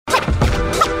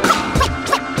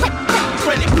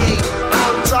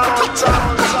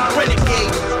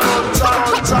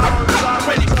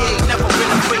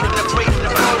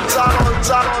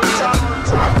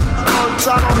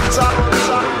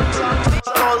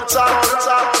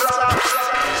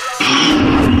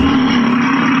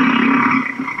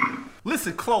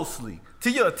Listen closely. To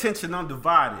your attention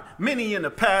undivided. Many in the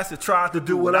past have tried to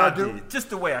do what I did. Just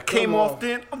the way I came off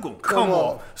then, I'm gonna come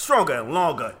off. Stronger and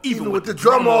longer, even with the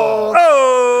drum off.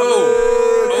 Oh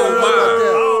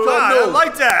my. I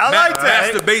like that. I like that.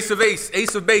 That's the bass of Ace.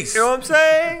 Ace of bass. You know what I'm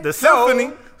saying? The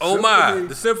symphony. Oh my.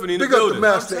 The symphony in the building. Big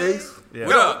up the Master Ace. Yeah.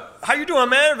 What up? How you doing,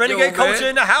 man? Renegade Culture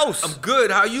in the house. I'm good.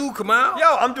 How you, Kamal?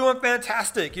 Yo, I'm doing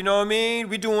fantastic. You know what I mean?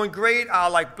 We doing great.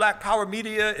 Like Black Power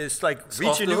Media is like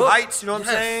reaching new heights. You know what I'm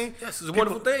saying? Yes, it's a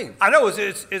wonderful thing. I know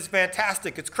it's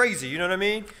fantastic. It's crazy. You know what I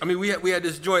mean? I mean, we had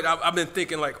this joint. I've been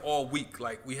thinking like all week.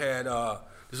 Like we had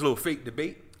this little fake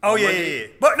debate. Oh yeah.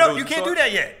 But no, you can't do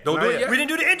that yet. Don't do it yet. We didn't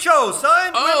do the intro,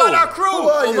 son. What about our crew?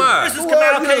 Oh my. This is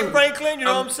Kamal K. Franklin. You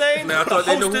know what I'm saying? Man, I thought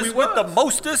they knew who we with the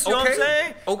mostest. You know what I'm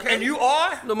saying? Okay. And you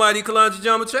are? Nomadi Kalonji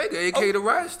Jamachega, a.k.a. the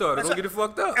Riot Starter. Don't get it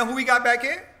fucked up. And who we got back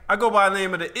here? I go by the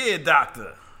name of the Ear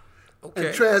Doctor. Okay.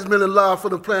 And transmitting live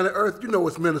from the planet Earth, you know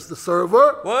it's Minister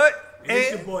Server. What? And it's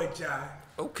your boy, Jai.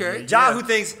 Okay. Jai, who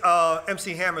thinks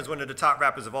MC Hammer is one of the top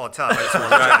rappers of all time.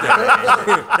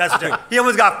 That's the He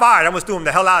almost got fired. I almost threw him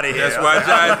the hell out of here. That's why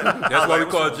That's why we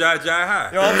call Jai High.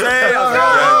 You know what I'm saying?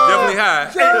 Definitely high.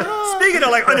 Hey, speaking of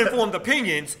like uninformed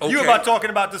opinions, you were about talking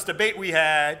about this debate we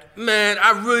had. Man,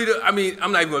 I'm not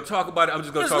even going to talk about it. I'm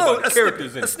just going to talk about the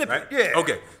characters in it. A snippet, yeah.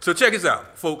 Okay, so check this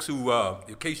out, folks who,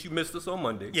 in case you missed us on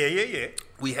Monday. Yeah.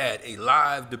 We had a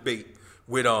live debate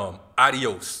with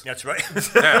Adios. That's right.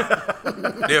 Now,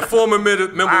 they're former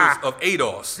members of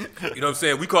ADOS. You know what I'm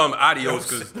saying? We call them Adios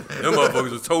because them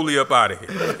motherfuckers was totally up out of here.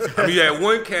 I mean, you had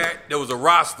one cat that was a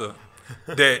roster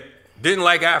that didn't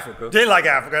like Africa. Didn't like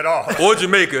Africa at all. Or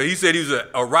Jamaica. He said he was an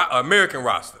American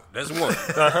roster. That's one.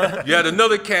 You had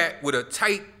another cat with a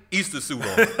tight Easter suit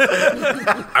on.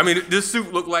 I mean, this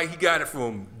suit looked like he got it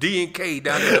from D&K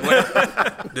down in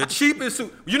Atlanta. The cheapest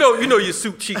suit. You know your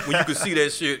suit cheap when you can see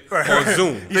that shit on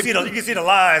Zoom. You can see the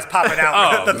lines popping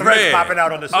out, the threads popping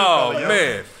out on the suit. Oh,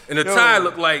 man. And the tie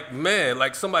looked like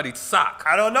somebody's sock.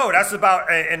 I don't know. That's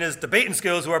about, and his debating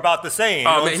skills were about the same.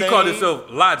 Oh, man, he called himself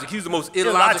Logic. He was the most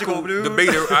illogical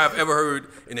debater I've ever heard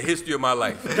in the history of my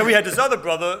life. Then we had this other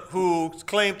brother who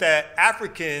claimed that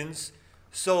Africans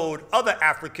sold other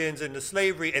Africans into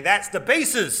slavery, and that's the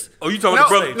basis. Oh, you talking about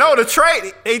the brother? No, the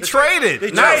trade. They traded.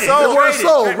 They weren't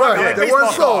sold, right. They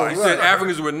weren't sold. He said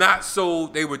Africans were not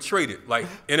sold, they were traded, like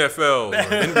NFL or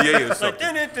NBA or something.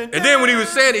 And then when he was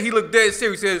saying it, he looked dead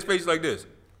serious. He had his face like this.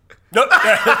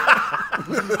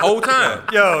 Whole time.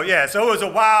 Yo, yeah. So it was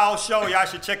a wild show. Y'all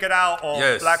should check it out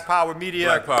on Black Power Media.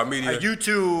 Black Power Media.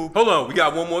 YouTube. Hold on, we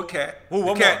got one more cat. Who?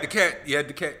 The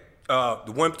cat.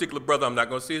 The one particular brother, I'm not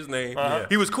gonna say his name.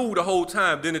 He was cool the whole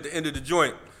time. Then at the end of the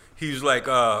joint, he was like,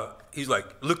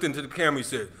 looked into the camera. He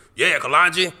said, "Yeah,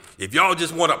 Kalonji, if y'all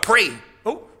just want to pray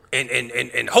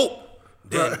and hope,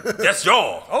 then that's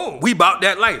y'all. We about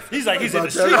that life." He's like, he's in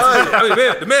the streets. I mean,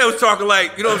 man, the man was talking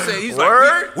like, you know what I'm saying? He's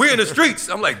like, we're in the streets.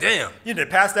 I'm like, damn. You did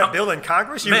pass that bill in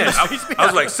Congress? Man, I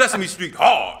was like Sesame Street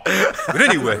hard. But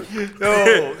anyway.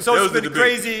 So it's been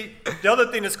crazy. The other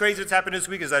thing that's crazy that's happened this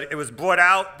week is that it was brought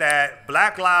out that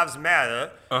Black Lives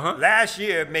Matter last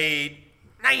year made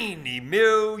 $90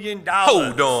 million.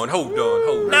 Hold on.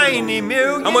 $90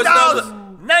 million. How much dollars?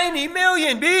 $90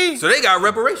 million, B. So they got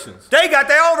reparations. They got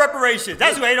their own reparations.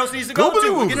 That's where ADOS needs to go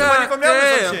to. Get the money from them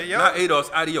or some shit, yo. Not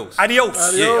ADOS, Adios.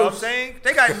 Adios. You know what I'm saying?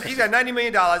 He's got $90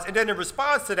 million. And then in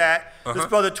response to that, this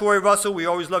brother Tory Russell, we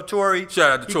always love Tory.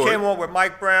 Shout out to Tory. He came on with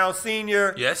Mike Brown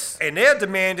Sr. Yes. And they're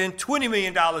demanding $20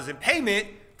 million in payment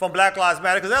from Black Lives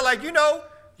Matter. Because they're like,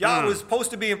 y'all was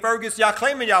supposed to be in Ferguson. Y'all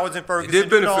claiming y'all was in Ferguson. They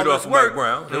did benefit off of Mike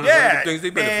Brown. That was one of the things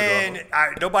they benefited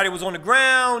off of. Nobody was on the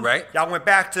ground. Right. Y'all went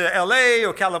back to L.A.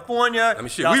 or California. I mean,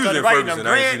 shit, y'all we was started in writing Ferguson.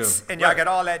 them grants, and y'all got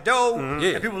all that dough. Yeah.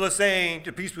 And people are saying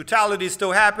the police brutality is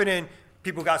still happening.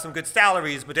 People got some good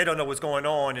salaries, but they don't know what's going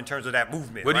on in terms of that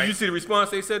movement. But did you see the response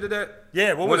they said to that?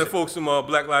 Yeah, what was One of it? the folks from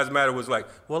Black Lives Matter was like,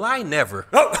 "Well, I never."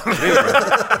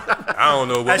 I don't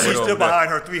know what. And she's still behind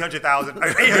her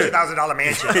 $800,000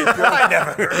 mansion. I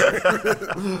never.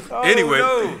 Anyway,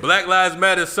 Black Lives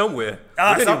Matter somewhere.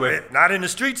 But anyway, not in the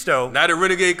streets though. Not at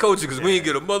Renegade Culture because we ain't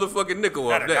get a motherfucking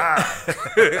nickel off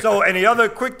that. So, and the other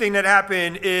quick thing that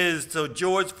happened is there was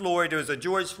a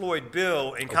George Floyd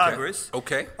bill in Congress.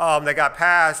 Okay. That got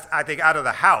passed, I think, out of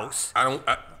the House. I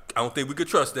don't think we could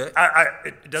trust that.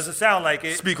 It doesn't sound like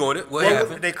it. Speak on it. What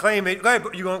happened? They claim it. Go ahead,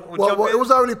 you going to jump Well, in? it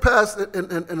was already passed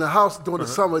in the House during the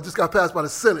summer. It just got passed by the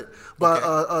Senate. But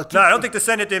No, I don't think the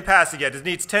Senate didn't pass it yet. It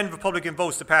needs 10 Republican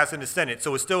votes to pass in the Senate,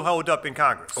 so it's still held up in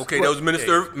Congress. Okay, that was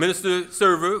Minister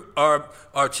Server,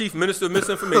 our Chief Minister of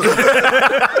Misinformation.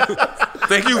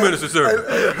 Thank you, Minister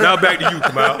Sir. Now back to you,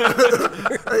 Kamal.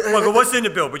 Well, what's in the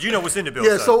bill? But you know what's in the bill.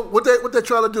 Yeah, son. so what they're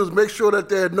trying to do is make sure that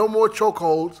there are no more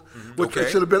chokeholds, which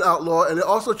should have been outlawed, and they're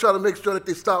also trying to make sure that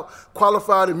they stop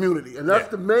qualified immunity. And that's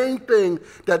the main thing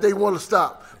that they want to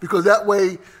stop, because that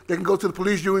way they can go to the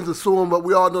police unions and sue them, but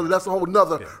we all know that's a whole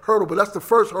nother hurdle, but that's the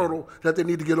first hurdle that they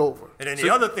need to get over. And then the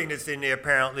other thing that's in there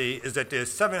apparently is that there's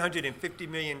 $750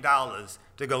 million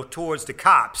to go towards the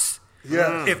cops.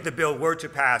 Yeah. If the bill were to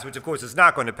pass, which of course it's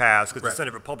not going to pass because the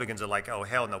Senate Republicans are like, oh,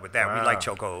 hell no with that. We like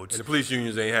chokeholds. And the police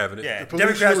unions ain't having it. Yeah,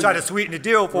 Democrats try to sweeten the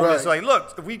deal for us. It's like,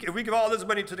 look, if we give all this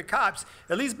money to the cops,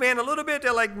 at least ban a little bit.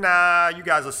 They're like, nah, you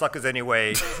guys are suckers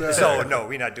anyway. So no,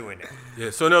 we're not doing that.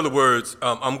 Yeah. So in other words,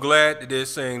 I'm glad that they're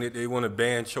saying that they want to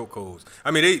ban chokeholds.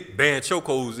 I mean, they ban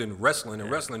chokeholds in wrestling,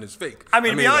 and wrestling is fake. I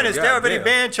mean, to be honest, they already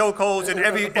banned chokeholds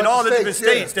in all the different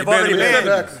states. They've already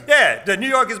banned. Yeah, the New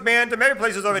York has banned them. Every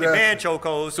place has already banned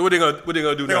chokeholds. So what they gonna do They're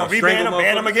now? gonna reban them,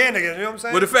 ban them again. You know what I'm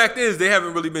saying? Well, the fact is, they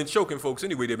haven't really been choking folks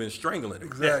anyway. They've been strangling them.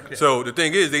 Exactly. So the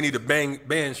thing is, they need to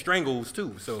ban strangles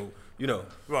too. So they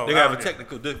gotta have a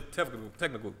technical.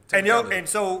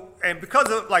 And because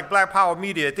of like Black Power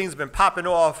Media, things have been popping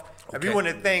off. And we want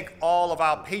to thank all of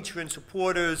our patron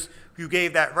supporters who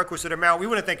gave that requisite amount. We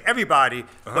want to thank everybody,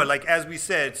 but like as we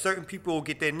said, certain people will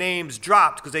get their names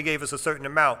dropped because they gave us a certain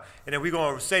amount, and then we're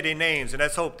gonna say their names, and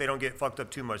let's hope they don't get fucked up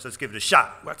too much. Let's give it a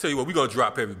shot. I tell you what, we're gonna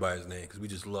drop everybody's name because we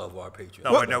just love our patrons.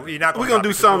 No, you're not. We're gonna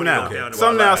do some now.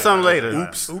 Some now, some later.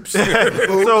 Oops.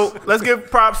 So let's give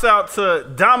props out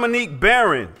to Dominique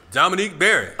Barron.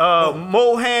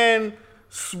 Mohan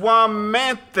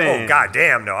Swamanthan. Oh,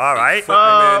 goddamn, no. All right. Fuck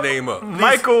my man name up.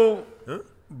 Michael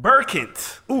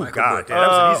Burkent. Ooh, God, that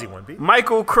was an easy one, B.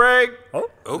 Michael Craig. Oh,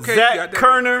 okay. Zach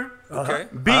Kerner. Okay.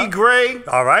 B. Gray.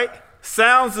 all right.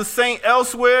 Sounds of Saint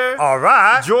Elsewhere. All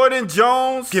right. Jordan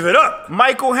Jones. Give it up.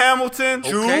 Michael Hamilton.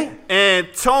 Okay. And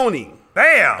Tony.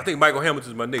 Bam. I think Michael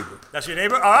Hamilton's my neighbor. That's your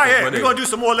neighbor? All right, That's yeah. my We're neighbor. going to do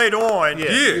some more later on. Yeah.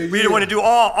 We didn't want to do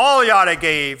all y'all that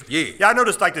gave. Yeah. Y'all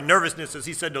noticed like the nervousness as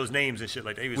he said those names and shit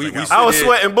like that. He was We like, I was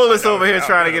sweating bullets over here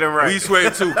trying to get him right. We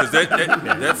sweat too, because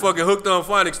that fucking Hooked on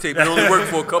Phonics tape it only worked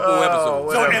for a couple of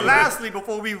episodes. So, and lastly,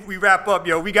 before we wrap up,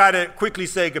 we got to quickly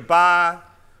say goodbye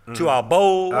to our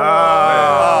bowl.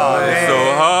 It's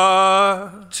so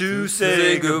hard To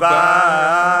say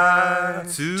goodbye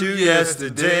to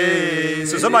yesterday.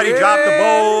 So somebody dropped the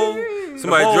bowl.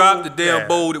 Somebody bowl, dropped the damn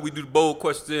bowl that we do the bowl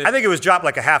question in. I think it was dropped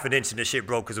like a half an inch and the shit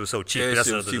broke because it was so cheap. Yeah, But that's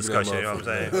shit was another cheap in that discussion. You know what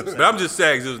I'm saying? But I'm just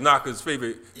saying 'cause it was Knocker's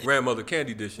favorite grandmother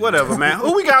candy dish. Whatever, man.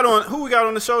 Who we got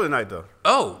on the show tonight, though?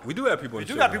 Oh, we do have people on the We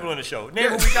show. do got people on the show. Name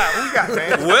who we got. Who we got,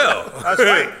 man? Well, That's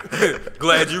right.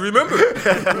 glad you remember.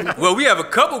 Well, we have a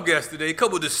couple guests today, a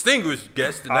couple distinguished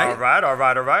guests tonight. All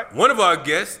right. One of our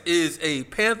guests is a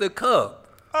Panther Cub.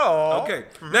 Oh. Okay.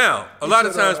 Now, a lot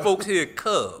of times folks hear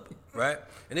Cub, right?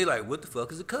 And they like, what the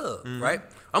fuck is a Cub, right?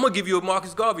 I'm going to give you a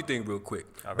Marcus Garvey thing real quick.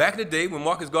 Right. Back in the day when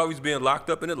Marcus Garvey was being locked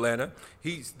up in Atlanta,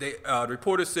 the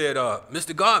reporter said,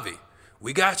 Mr. Garvey,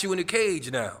 we got you in the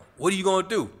cage now. What are you going to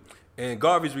do? And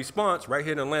Garvey's response right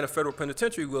here in Atlanta Federal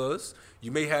Penitentiary was, you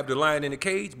may have the lion in the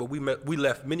cage, but we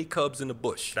left many cubs in the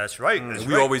bush. That's right. And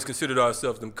we always considered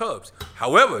ourselves them cubs.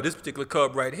 However, this particular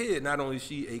cub right here, not only is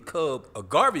she a cub, a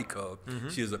Garvey cub,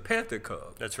 she is a Panther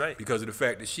cub. That's right. Because of the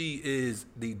fact that she is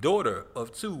the daughter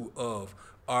of two of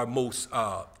our most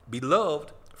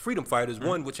beloved freedom fighters,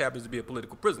 one which happens to be a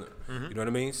political prisoner. You know what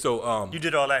I mean? So you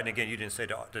did all that, and again, you didn't say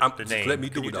the name. let me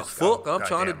do Can what you the just- fuck I'm God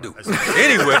trying to damn, do. that's-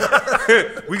 Anyway,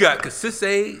 we got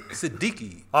Kasise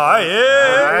Siddiqui. All right,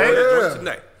 yeah. Join us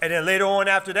tonight. And then later on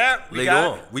after that, we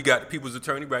we got the people's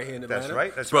attorney right here in Atlanta. That's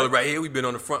right, This brother right here, we've been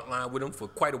on the front line with him for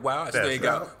quite a while. I still That's ain't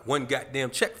got one goddamn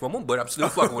check from him, but I'm still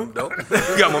fucking with him though.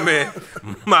 We got my man,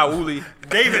 Mauli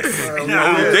Davis.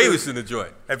 Davis in the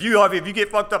joint. If you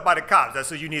get fucked up by the cops, that's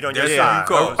what you need on your That's side. how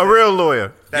you call A real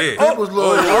lawyer. Yeah. It was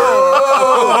low.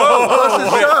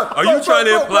 Are you trying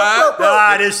to imply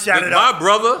Ah, this shut that it up. my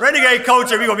brother? Renegade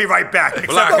Culture, we gonna be right back. Except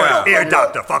Black for out. Ear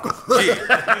Doctor, fuck 'em.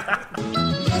 Yeah.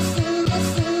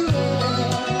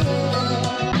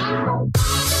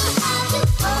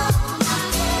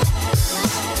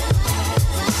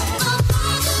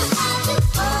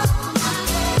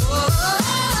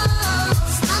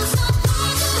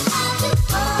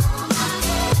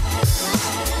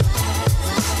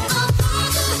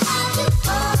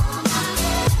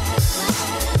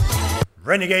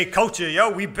 Renegade Culture,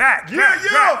 yo, we back. Yeah. Back. You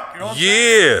know what I'm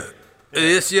saying? Yeah.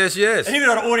 Yes. And even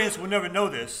though the audience will never know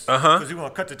this, because we're gonna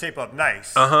cut the tape up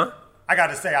nice. I I got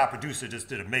to say, our producer just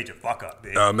did a major fuck up,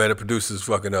 man. Man, the producer's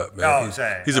fucking up, man.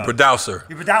 He's a producer. producer.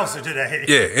 He's a producer today.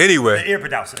 Yeah, anyway. The ear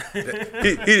producer.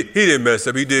 he didn't mess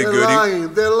up. He did They're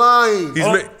good. They're lying.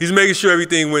 He's making sure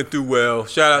everything went through well.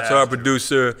 Shout out to our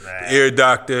producer, the ear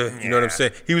doctor. You know what I'm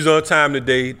saying? He was on time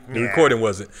today. The recording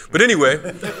wasn't. But anyway,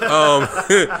 we're going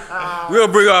to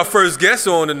bring our first guest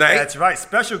on tonight. That's right.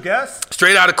 Special guest.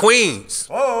 Straight out of Queens.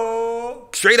 Oh.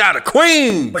 Straight out of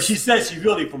Queens. But she says she's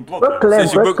really from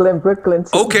Brooklyn. Brooklyn.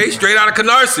 Okay, straight out of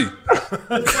Canarsie.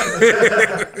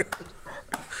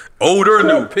 Old or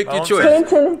new, pick your choice.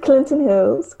 Clinton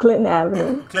Hills, Clinton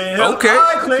Avenue. Clinton Hills. Okay.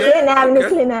 Clinton Avenue,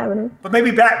 Clinton Avenue. But maybe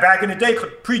back in the day,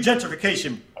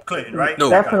 pre-gentrification Clinton, right?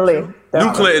 No. Definitely.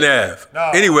 New Clinton Ave.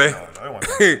 No, Anyway. no.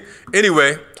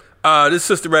 Anyway, this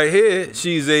sister right here,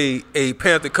 she's a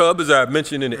Panther Cub, as I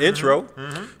mentioned in the intro.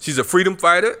 She's a freedom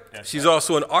fighter. She's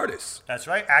also an artist. That's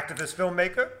right. Activist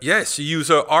filmmaker. Yes, she used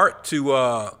her art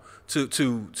to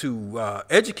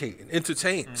educate and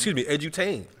entertain.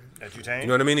 Edutain. You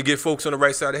know what I mean? To get folks on the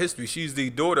right side of history. She's the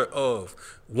daughter of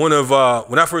one of,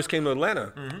 when I first came to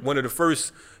Atlanta, one of the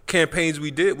first campaigns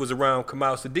we did was around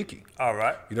Kamal Siddiqui. All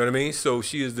right. You know what I mean? So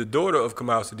she is the daughter of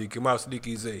Kamal Siddiqui. Kamal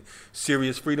Siddiqui is a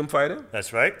serious freedom fighter.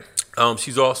 That's right.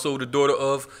 She's also the daughter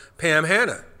of Pam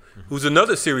Hanna, who's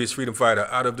another serious freedom fighter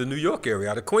out of the New York area,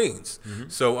 out of Queens.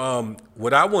 So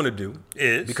what I want to do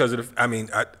is, because of I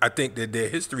think that their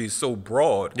history is so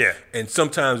broad, and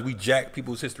sometimes we jack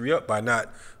people's history up by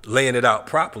not laying it out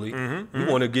properly. We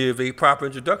want to give a proper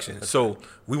introduction. So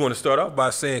we want to start off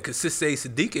by saying, Kasise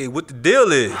Siddiqui, what the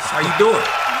deal is? How you doing?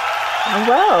 I'm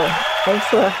well. Thanks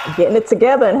for getting it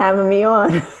together and having me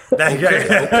on. Thank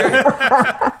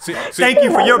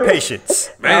you for your patience.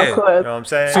 Man, of course. You know what I'm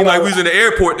saying? Seems like we was in the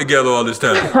airport together all this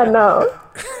time. I know.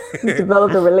 We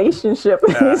developed a relationship.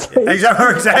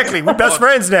 Exactly. We're best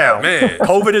friends now. Man.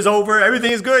 COVID is over.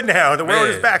 Everything is good now. The world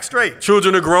is back straight.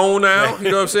 Children are grown now.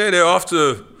 You know what I'm saying? They're off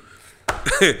to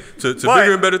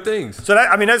bigger and better things. So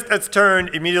let's turn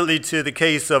immediately to the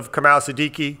case of Kamal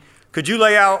Siddiqui. Could you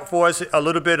lay out for us a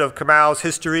little bit of Kamal's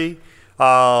history,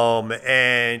 and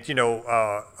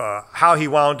how he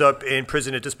wound up in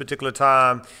prison at this particular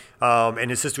time, and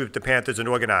his history with the Panthers and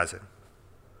organizing?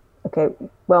 Okay.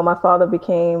 Well, my father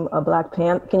became a Black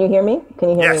Panther. Can you hear me? Can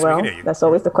you hear me well? We can hear you. That's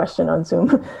always the question on Zoom.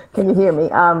 Can you hear me?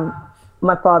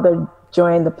 My father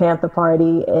joined the Panther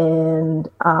Party in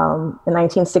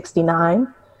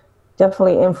 1969.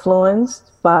 Definitely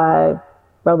influenced by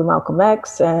Brother Malcolm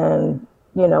X and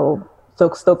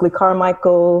Stokely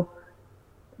Carmichael,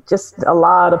 just a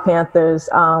lot of Panthers.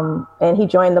 And he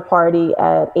joined the party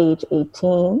at age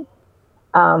 18.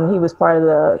 He was part of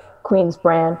the Queens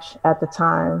branch at the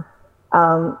time.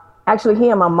 Actually, he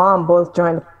and my mom both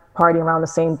joined the party around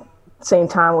the same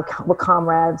time with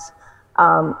comrades,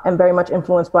 and very much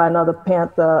influenced by another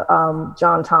Panther,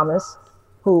 John Thomas,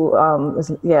 who's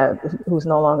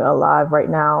no longer alive right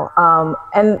now.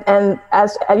 And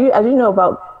as you know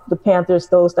about the Panthers,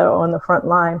 those that are on the front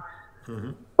line,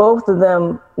 both of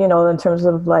them, in terms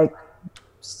of like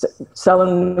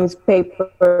selling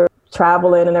newspaper,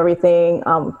 traveling and everything,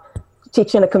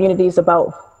 teaching the communities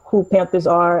about who Panthers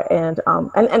are, and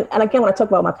again, when I talk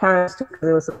about my parents too, because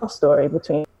it was a love story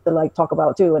between to talk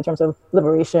about too, in terms of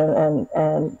liberation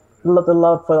and the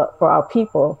love for our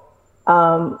people.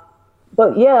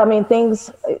 But yeah,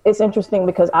 it's interesting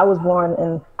because I was born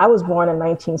in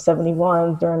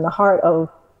 1971 during the heart of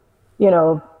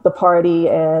the party,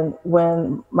 and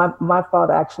when my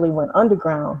father actually went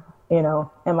underground,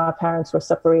 and my parents were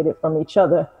separated from each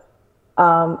other.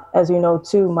 As you know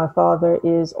too, my father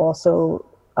is also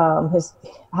I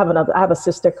have a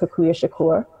sister, Kakuya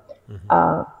Shakur,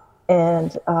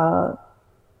 and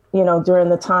during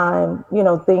the time,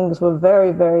 things were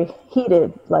very, very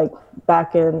heated, like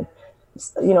back in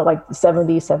like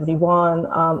 70, 71.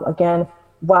 Again,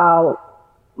 while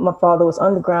my father was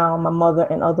underground, my mother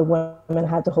and other women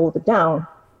had to hold it down,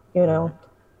 I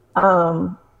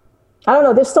don't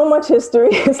know. There's so much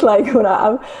history. It's like when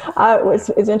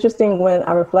it's interesting when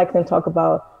I reflect and talk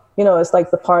about, it's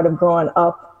like the part of growing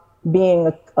up, being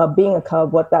a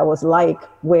cub, what that was like,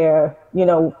 where,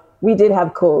 we did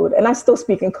have code, and I still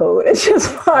speak in code. It's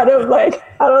just part of I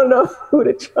don't know who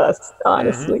to trust,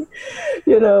 honestly,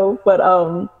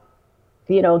 but,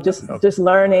 just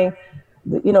learning,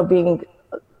 being,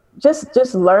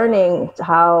 just learning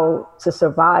how to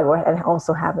survive, and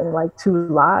also having to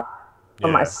lot for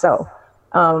myself.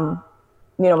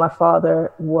 My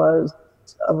father was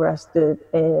arrested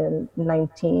in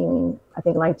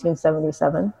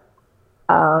 1977.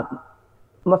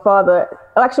 My father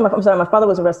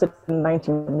was arrested in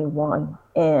 1971,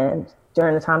 and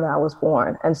during the time that I was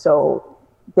born. And so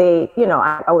they, you know,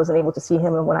 I wasn't able to see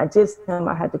him. And when I did see him,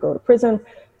 I had to go to prison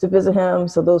to visit him.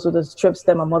 So those were the trips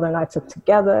that my mother and I took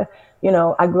together. You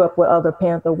know, I grew up with other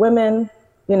Panther women.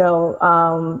 You know,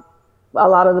 a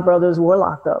lot of the brothers were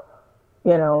locked up,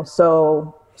 you know.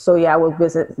 So yeah, I would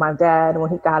visit my dad. And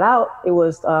when he got out, it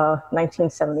was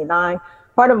 1979.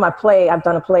 Part of my play, I've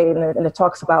done a play, and it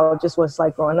talks about just what's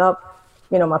like growing up.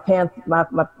 You know, my parents, he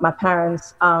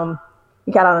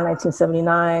got out in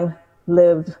 1979,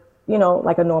 lived, you know,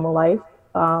 like a normal life,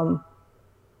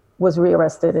 was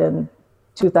rearrested in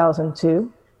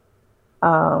 2002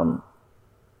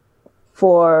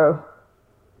 for,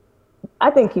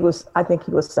 I think he was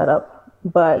set up,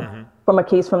 but from a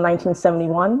case from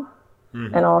 1971,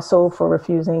 and also for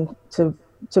refusing to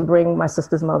bring my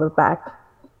sister's mother back,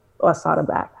 or Assata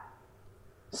back.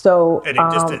 So, and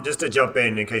just to jump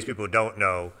in case people don't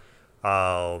know,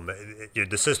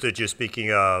 the sister that you're speaking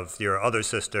of, your other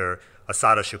sister,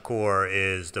 Assata Shakur,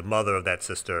 is the mother of that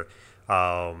sister.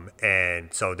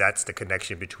 And so that's the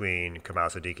connection between Kamau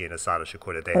Siddiqui and Assata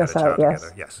Shakur, that they had a child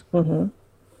together. Yes. Mm-hmm.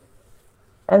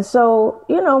 And so,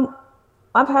 you know,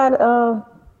 I've had a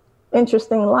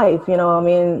interesting life, you know. I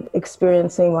mean,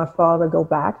 experiencing my father go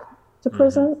back to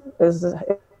prison is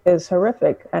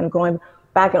horrific, and going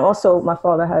back, and also my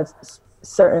father has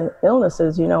certain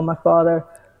illnesses. You know, my father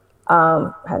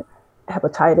had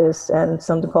hepatitis and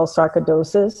something called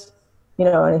sarcoidosis, you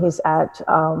know, and he's at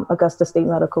Augusta State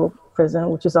Medical Prison,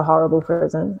 which is a horrible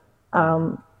prison.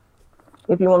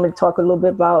 If you want me to talk a little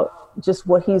bit about just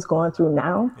what he's going through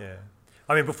now. Yeah.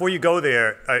 I mean, before you go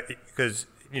there, because,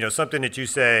 you know, something that you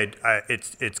said,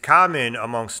 it's common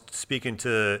amongst speaking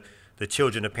to the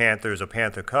children of Panthers or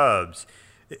Panther Cubs,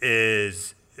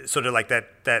 is sort of like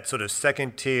that sort of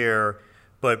second tier,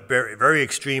 but very, very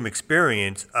extreme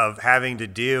experience of having to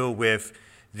deal with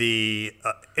the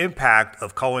impact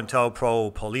of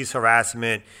COINTELPRO, police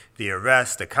harassment, the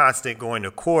arrest, the constant going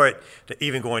to court,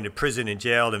 even going to prison and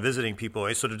jail and visiting people.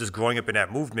 It's sort of just growing up in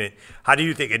that movement. How do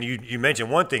you think, and you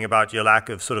mentioned one thing about your lack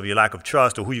of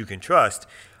trust, or who you can trust.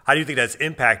 How do you think that's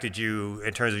impacted you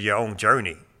in terms of your own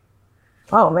journey?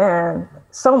 Oh man,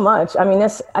 so much. I mean,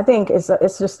 I think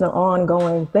it's just an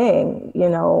ongoing thing, you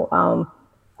know.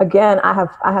 Again, I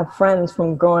have friends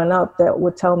from growing up that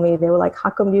would tell me, they were like, how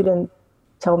come you didn't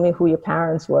tell me who your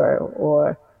parents were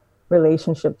or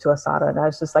relationship to Assata? And I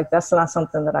was just like, that's not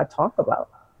something that I talk about.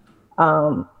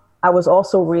 I was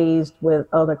also raised with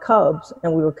other Cubs,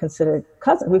 and we were considered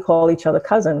cousins. We call each other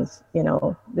cousins, you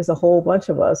know. There's a whole bunch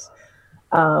of us.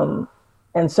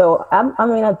 And so, I'm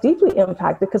deeply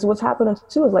impacted, because what's happening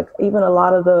too is, like, even a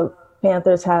lot of the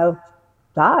Panthers have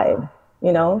died,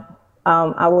 you know.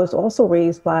 I was also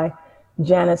raised by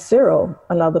Janet Cyril,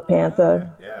 another Panther.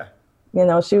 Yeah. You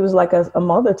know, she was like a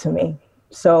mother to me.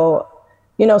 So,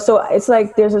 you know, so it's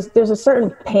like there's a certain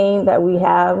pain that we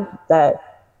have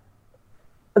that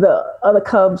the other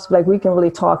Cubs, like, we can really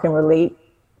talk and relate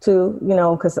to, you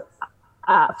know, because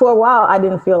for a while I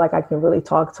didn't feel like I could really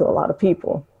talk to a lot of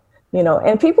people, you know,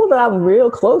 and people that I'm real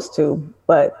close to,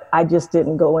 but I just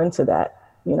didn't go into that,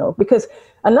 you know, because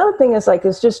another thing is, like,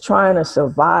 it's just trying to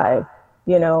survive,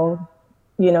 you know,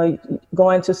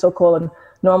 going to so-called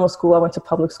normal school. I went to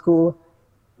public school.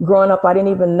 Growing up, I didn't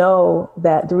even know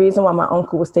that the reason why my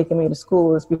uncle was taking me to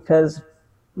school is because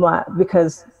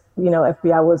you know,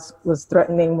 FBI was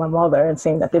threatening my mother and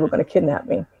saying that they were going to kidnap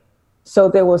me. So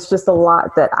there was just a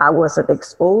lot that I wasn't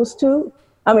exposed to.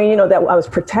 I mean, you know, that I was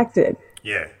protected.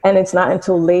 Yeah. And it's not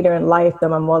until later in life that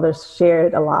my mother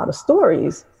shared a lot of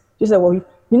stories. She said, well,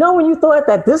 you know, when you thought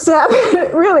that this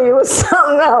happened, really, it was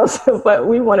something else. But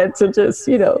we wanted to just,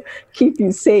 you know, keep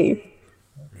you safe.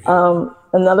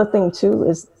 Another thing, too,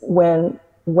 is when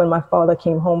my father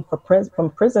came home from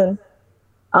prison,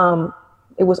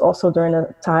 it was also during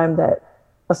the time that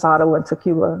Assata went to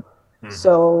Cuba. Mm-hmm.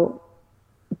 So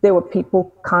there were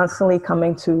people constantly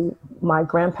coming to my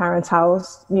grandparents'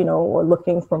 house, you know, or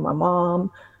looking for my mom.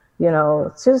 You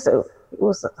know, it's just, it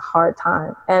was a hard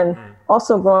time. And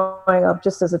also growing up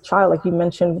just as a child, like you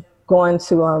mentioned, going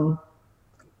to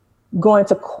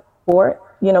court,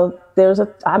 you know,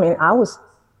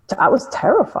 I was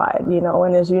terrified, you know,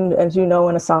 and as you know,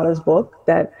 in Assata's book,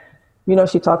 that, you know,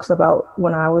 she talks about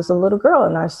when I was a little girl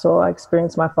and I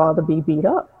experienced my father be beat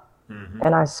up,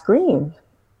 and I screamed,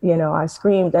 you know,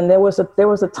 and there was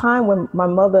a time when my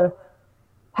mother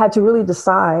had to really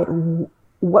decide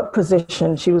what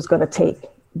position she was going to take,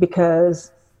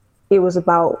 because it was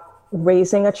about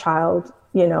raising a child,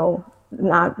 you know,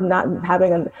 not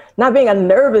being a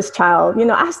nervous child. You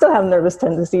know, I still have nervous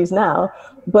tendencies now,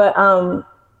 but,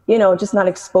 you know, just not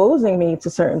exposing me to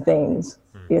certain things,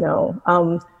 you know.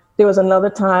 there was another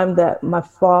time that my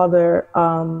father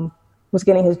was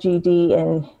getting his GED,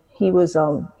 and he was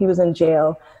in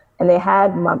jail, and they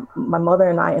had my mother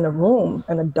and I in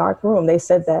a dark room. They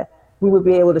said that we would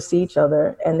be able to see each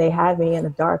other, and they had me in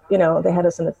a dark, they had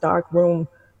us in a dark room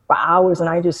for hours, and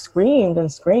I just screamed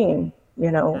and screamed,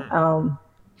 and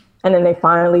then they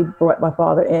finally brought my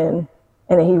father in,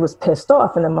 and then he was pissed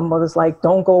off, and then my mother's like,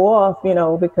 don't go off,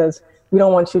 because we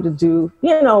don't want you to do,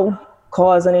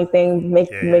 cause anything, make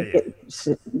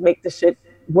the shit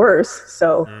worse.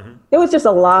 So it was just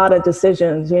a lot of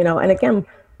decisions, and again,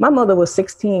 my mother was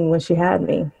 16 when she had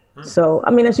me. So,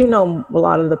 I mean, as you know, a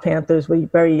lot of the Panthers were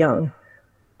very young,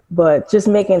 but just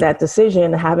making that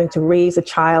decision, having to raise a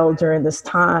child during this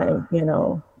time,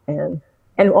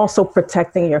 and also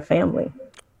protecting your family.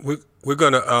 We're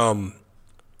gonna,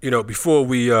 before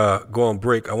we go on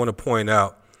break, I want to point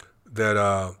out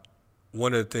that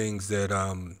one of the things that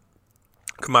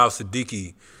Kamau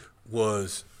Siddiqui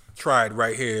was tried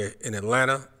right here in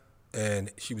Atlanta, and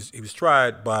he was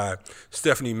tried by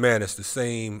Stephanie Manis, the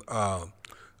same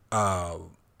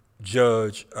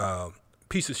judge,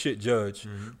 piece of shit judge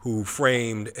who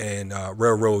framed and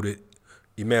railroaded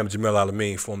Imam Jamil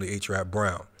Al-Amin, formerly H. Rap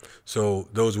Brown. So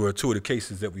those were two of the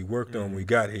cases that we worked on when we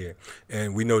got here.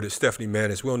 And we know that Stephanie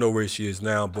Manis, we don't know where she is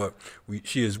now, but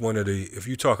she is one of the, if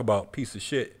you talk about piece of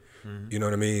shit, you know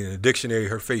what I mean? In the dictionary,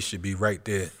 her face should be right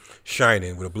there,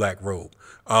 shining with a black robe.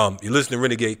 You're listening to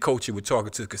Renegade Culture. We're talking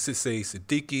to Kasise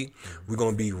Siddiqui. We're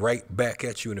going to be right back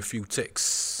at you in a few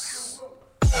ticks.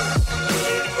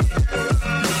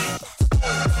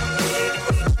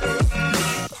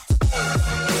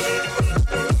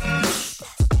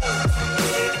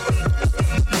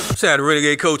 Had a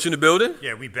Renegade Coach in the building.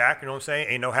 Yeah, we back, you know what I'm saying?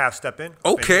 Ain't no half stepping.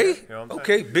 Okay. You know what I'm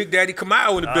Okay, Big Daddy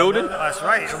Kamau in the building. That's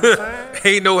right. You know what I'm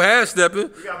saying? Ain't no half stepping.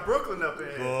 We got Brooklyn up in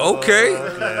here. Okay.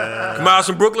 Kamau's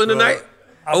from Brooklyn tonight?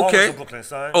 I'm Okay. from Brooklyn,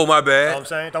 son. Oh, my You know bad. what I'm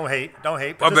saying? Don't hate.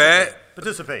 My bad.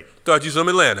 Participate. Thought you was from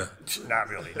Atlanta. Not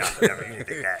really. Never. You didn't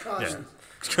think that.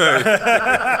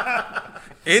 Yeah.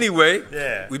 Anyway,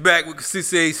 Yeah. we back with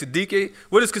Kasise Siddiqui.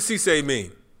 What does Kasise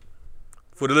mean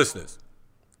for the listeners?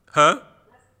 Huh?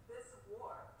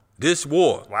 This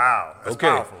war. Wow. That's Okay.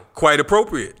 powerful. Quite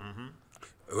appropriate.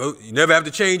 Well, you never have to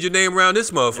change your name around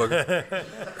this motherfucker.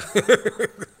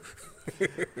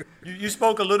 You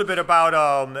spoke a little bit about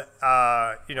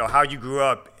how you grew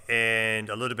up and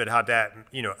a little bit how that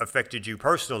affected you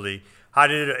personally. How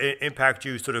did it impact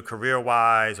you sort of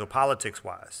career-wise or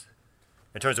politics-wise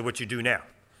in terms of what you do now?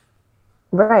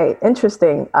 Right.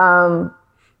 Interesting.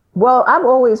 Well, I've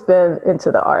always been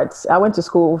into the arts. I went to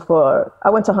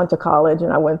Hunter College,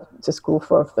 and I went to school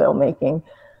for filmmaking.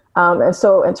 And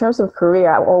so in terms of career,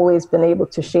 I've always been able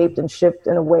to shape and shift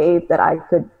in a way that I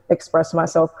could express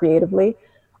myself creatively.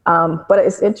 But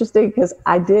it's interesting because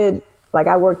I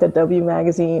worked at W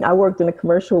Magazine. I worked in the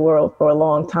commercial world for a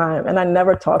long time, and I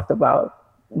never talked about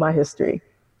my history.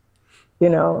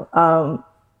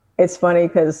 It's funny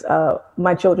because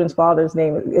my children's father's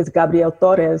name is Gabriel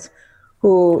Torres,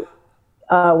 who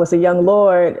was a young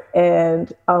lord,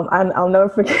 and I'll never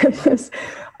forget this.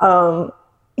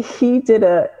 He did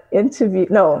an interview.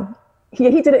 No,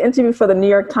 he did an interview for the New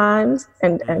York Times,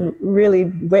 and really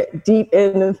went deep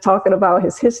in talking about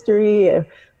his history and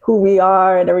who we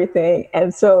are and everything.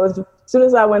 And so as soon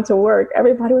as I went to work,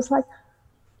 everybody was like,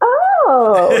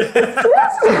 "Oh, this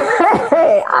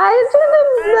guy, I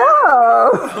didn't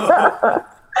know."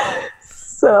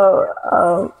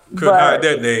 So, Couldn't hide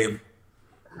that name.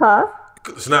 Huh?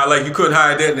 It's not like you couldn't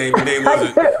hide that name. Your name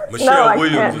wasn't Michelle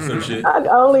Williams or some shit. I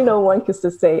only know one kiss to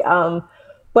say.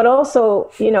 But also,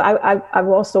 I've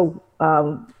also,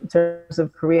 in terms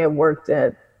of career, worked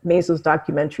at Mesos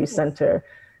Documentary Center.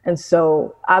 And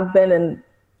so I've been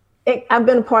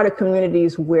part of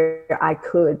communities where I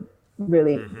could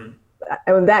really,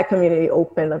 in that community,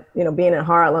 open, being in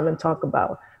Harlem and talk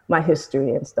about my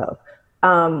history and stuff.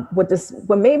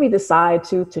 What made me decide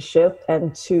to shift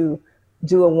and to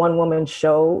do a one-woman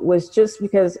show was just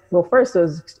because, well, first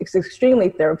it's extremely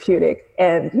therapeutic,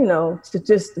 and to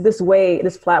just this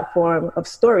platform of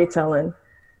storytelling,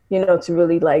 to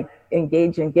really like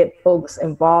engage and get folks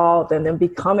involved, and then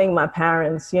becoming my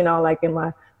parents, like in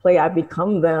my play, I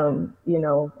become them, in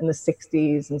the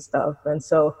 60s and stuff. And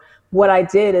so what I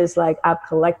did is I've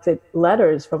collected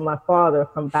letters from my father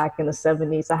from back in the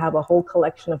 70s. I have a whole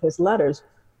collection of his letters,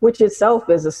 which itself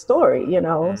is a story,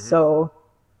 so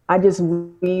I just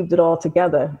weaved it all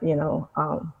together, and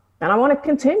I want to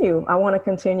continue. I want to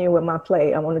continue with my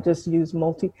play. I want to just use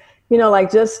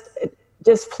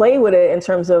just play with it in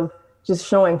terms of just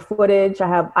showing footage. I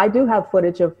have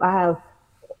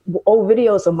old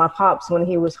videos of my pops when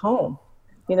he was home.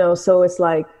 You know, so it's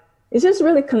like, it's just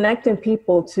really connecting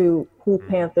people to who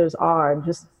Panthers are,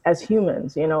 just as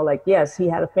humans, you know, like, yes, he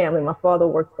had a family. My father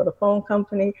worked for the phone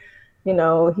company. You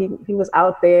know, he was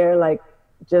out there, like,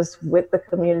 just with the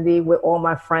community, with all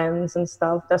my friends and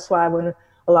stuff. That's why when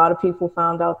a lot of people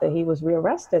found out that he was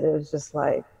rearrested, it was just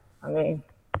like, I mean,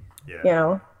 you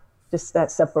know, just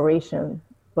that separation.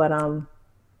 But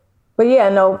yeah,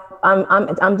 no,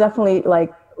 I'm definitely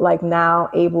like now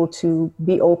able to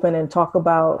be open and talk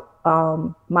about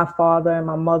my father and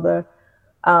my mother,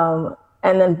 and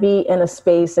then be in a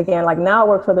space again. Like now I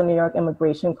work for the New York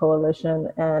Immigration Coalition,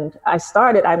 and I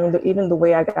started, I mean, even the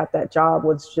way I got that job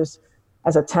was just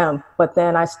as a temp, but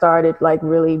then I started like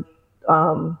really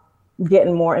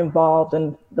getting more involved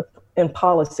in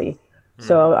policy.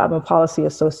 So I'm a policy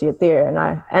associate there,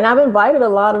 and I've invited a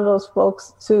lot of those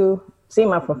folks to see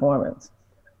my performance.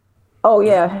 Oh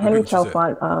yeah, Henry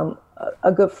Chalfant,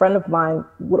 a good friend of mine,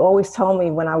 would always tell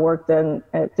me when I worked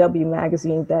at W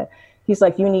Magazine that he's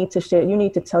like, you need to share, you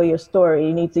need to tell your story,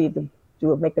 you need to either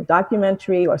make a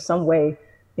documentary or some way,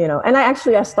 you know. And I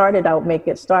started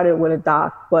with a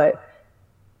doc, but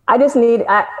I just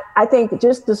I think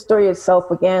just the story itself,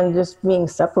 again, just being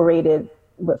separated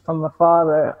from my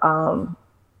father, I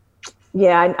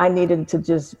needed to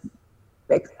just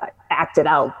act it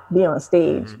out, be on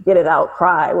stage, get it out,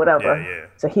 cry, whatever,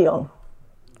 to heal.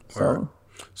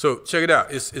 So check it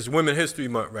out. It's Women History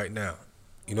Month right now.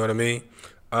 You know what I mean?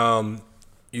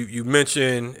 You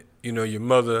mentioned, you know, your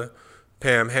mother,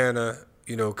 Pam Hanna,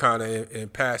 you know, kind of in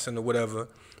passing or whatever.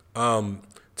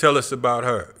 Tell us about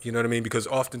her. You know what I mean? Because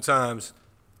oftentimes,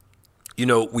 you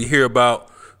know, we hear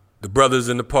about the brothers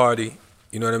in the party.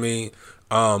 You know what I mean?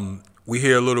 We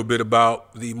hear a little bit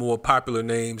about the more popular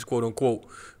names, quote unquote,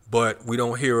 but we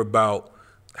don't hear about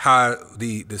how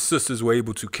the sisters were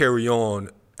able to carry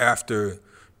on after,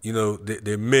 you know,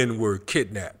 their men were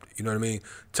kidnapped. You know what I mean?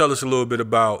 Tell us a little bit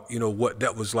about, you know, what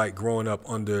that was like growing up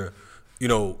under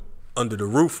the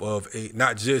roof of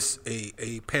not just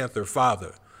a Panther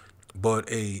father,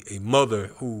 but a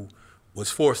mother who was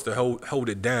forced to hold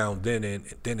it down then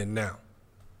and now.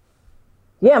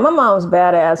 Yeah, my mom was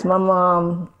badass. My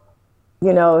mom,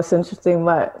 you know, it's interesting.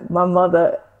 My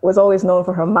mother was always known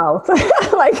for her mouth.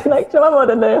 like my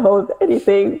mother didn't hold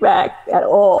anything back at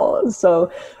all.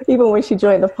 So even when she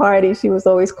joined the party, she was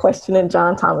always questioning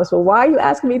John Thomas. Well, why are you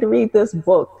asking me to read this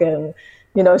book? And,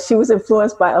 you know, she was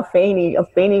influenced by Afeni.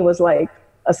 Afeni was like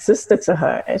a sister to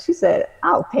her. And she said,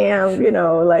 oh, Pam, you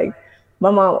know, like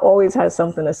my mom always had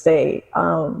something to say,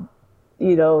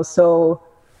 you know, so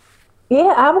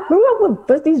yeah, I grew up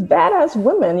with these badass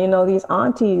women, you know, these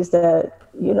aunties that,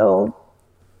 you know,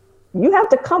 you have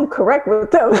to come correct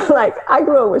with them. Like I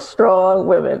grew up with strong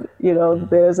women, you know.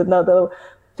 There's another,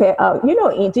 you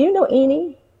know, do you know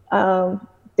Eni?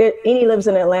 Eni lives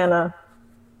in Atlanta.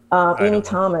 Eni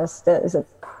Thomas, that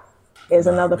is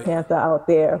another Panther out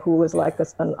there who was like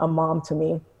a mom to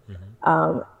me.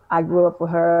 I grew up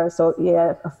with her, so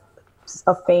yeah,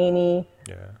 Afeni.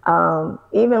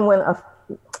 Even when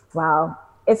wow,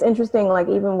 it's interesting. Like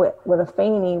even with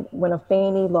Afeni, when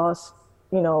Afeni lost,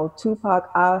 you know, Tupac,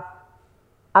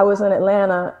 I was in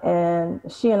Atlanta and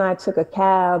she and I took a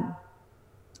cab.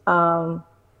 I'm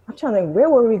trying to think, where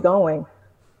were we going?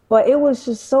 But it was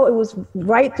just it was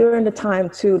right during the time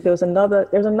too. There's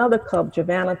another cub,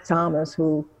 Giovanna Thomas,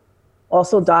 who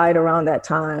also died around that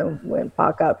time when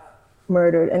Pac got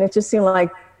murdered. And it just seemed like,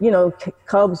 you know,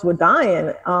 cubs were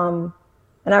dying.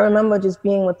 And I remember just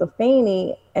being with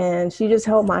Afeni and she just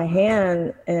held my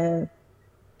hand and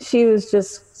she was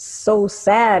just so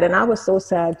sad. And I was so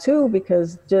sad too,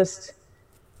 because just,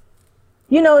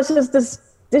 you know, it's just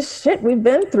this shit we've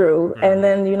been through. And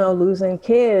then, you know, losing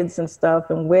kids and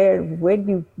stuff, and where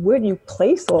do you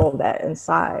place all that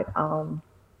inside?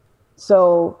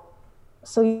 So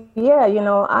yeah, you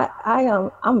know,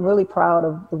 I'm really proud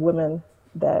of the women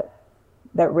that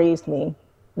raised me,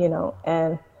 you know,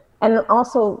 and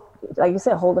also, like you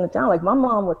said, holding it down. Like my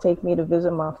mom would take me to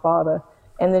visit my father,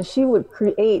 and then she would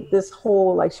create this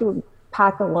whole, like she would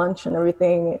pack a lunch and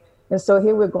everything. And so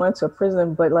here we're going to a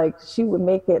prison, but like she would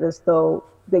make it as though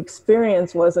the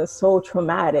experience wasn't so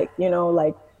traumatic, you know,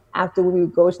 like after we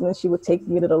would go, then she would take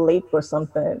me to the lake or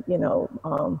something, you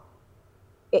know.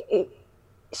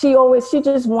 She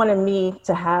just wanted me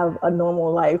to have a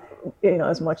normal life, you know,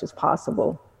 as much as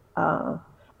possible.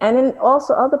 And then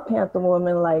also other Panther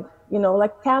women, like, you know,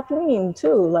 like Kathleen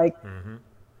too, like,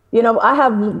 you know, I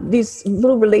have these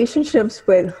little relationships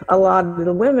with a lot of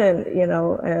the women, you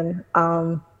know, and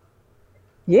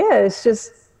yeah, it's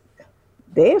just,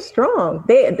 they're strong.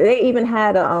 They even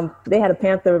had a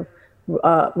Panther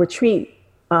retreat.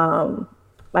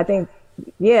 I think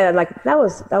Yeah, like that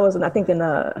was I think in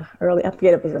the early, I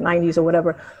forget if it was the 90s or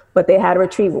whatever, but they had a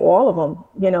retreat with all of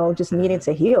them, just needing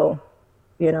to heal,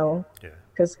 Yeah.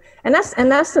 because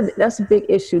that's a big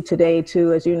issue today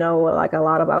too, as you know, like a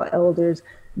lot of our elders,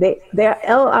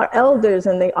 are elders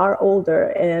and they are older,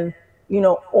 and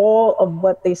all of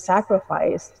what they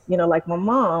sacrificed, like my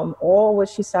mom, all what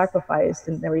she sacrificed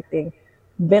and everything,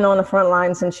 been on the front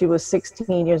line since she was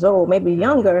 16 years old, maybe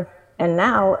younger, and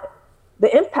now the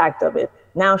impact of it.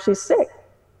 Now she's sick.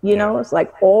 It's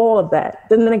like all of that.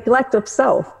 The neglect of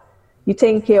self. You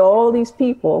taking care of all these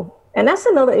people. And that's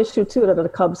another issue too that the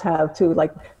Cubs have too.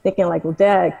 Like thinking like, well,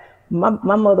 Dad, my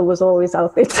mother was always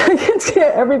out there taking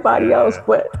care of everybody else,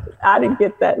 but I didn't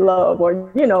get that love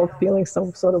or, feeling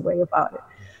some sort of way about it.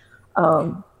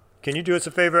 Can you do us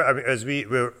a favor? I mean, as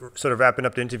we're sort of wrapping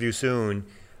up the interview soon,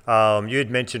 you had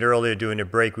mentioned earlier during the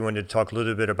break, we wanted to talk a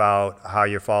little bit about how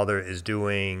your father is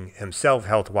doing himself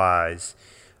health-wise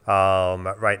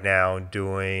right now,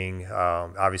 doing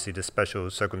obviously the special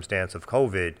circumstance of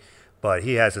COVID, but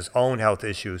he has his own health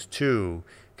issues too.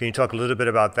 Can you talk a little bit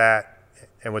about that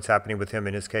and what's happening with him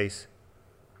in his case?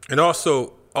 And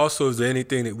also, is there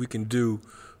anything that we can do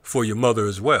for your mother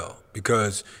as well?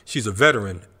 Because she's a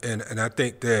veteran, and I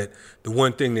think that the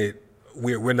one thing that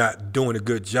we're not doing a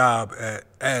good job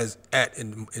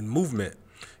in movement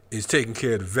is taking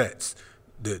care of the vets.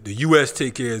 The U.S.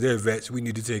 take care of their vets. We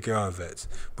need to take care of our vets.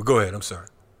 But go ahead. I'm sorry.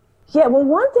 Yeah. Well,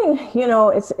 one thing,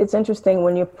 it's interesting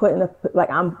when you're put in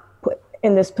I'm put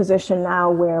in this position now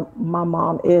where my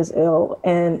mom is ill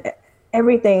and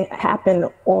everything happened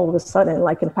all of a sudden,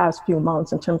 like in the past few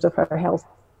months in terms of her health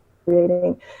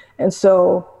creating. And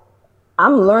so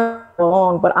I'm learning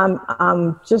along, but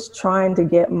I'm just trying to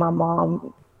get my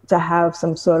mom to have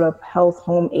some sort of health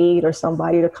home aide or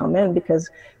somebody to come in, because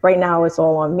right now it's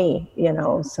all on me,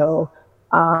 So,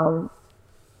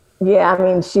 yeah, I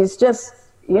mean, she's just,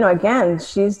 again,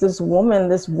 she's this woman,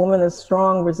 this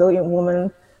strong, resilient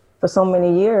woman for so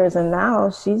many years. And now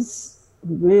she's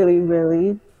really,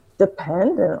 really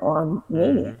dependent on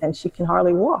me, and she can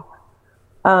hardly walk.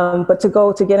 But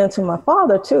to get into my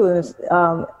father too,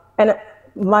 and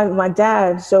my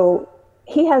dad, so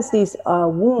he has these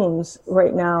wounds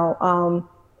right now.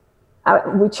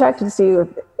 We checked to see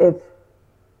if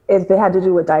it had to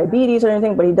do with diabetes or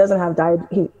anything, but he doesn't have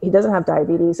he doesn't have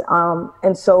diabetes.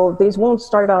 And so these wounds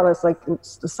started out as like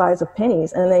the size of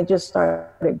pennies, and they just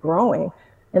started growing.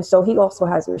 And so he also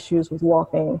has issues with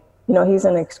walking. He's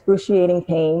in excruciating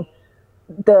pain.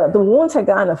 The wounds had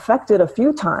gotten affected a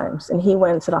few times, and he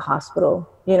went to the hospital.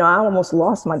 I almost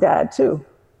lost my dad too.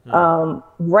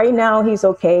 Right now he's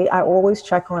okay. I always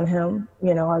check on him.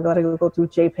 I got to go through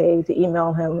JPay to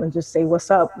email him and just say, what's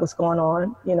up, what's going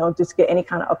on? Just get any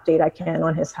kind of update I can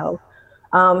on his health.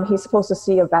 He's supposed to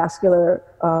see a vascular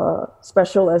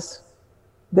specialist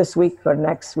this week or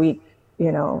next week. He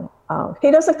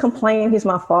doesn't complain. He's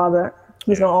my father.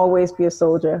 He's going to always be a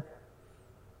soldier.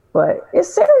 But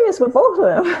it's serious with both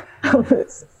of them.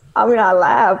 I mean, I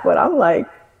laugh, but I'm like,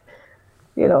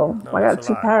 I got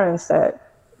two parents that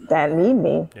need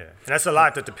me. Yeah, and that's a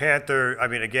lot that the Panther. I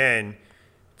mean, again,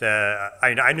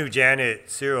 I knew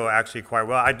Janet Cyril actually quite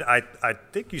well. I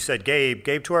think you said Gabe.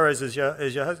 Gabe Torres is your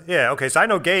husband. Yeah. Okay. So I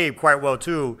know Gabe quite well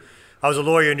too. I was a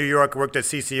lawyer in New York, worked at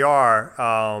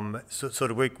CCR,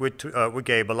 sort of with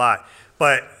Gabe a lot.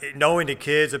 But knowing the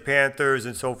kids, the Panthers,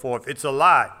 and so forth, it's a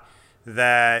lot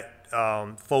that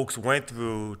folks went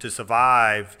through to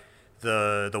survive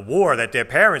the war that their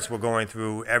parents were going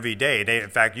through every day. In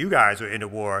fact, you guys were in the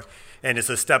war, and it's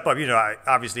a step up.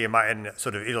 Obviously, and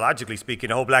sort of ideologically speaking,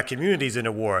 the whole black community's in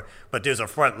the war, but there's a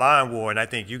front line war, and I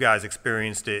think you guys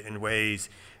experienced it in ways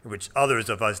in which others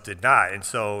of us did not. And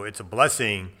so it's a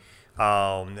blessing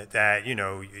that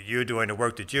you're doing the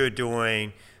work that you're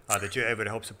doing. That you're able to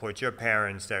help support your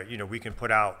parents, that we can put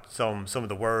out some of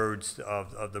the words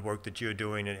of the work that you're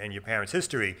doing and your parents'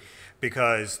 history,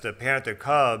 because the Panther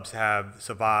Cubs have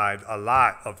survived a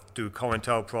lot through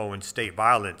COINTELPRO and state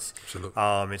violence. Absolutely.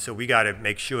 And so we got to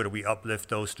make sure that we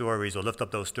lift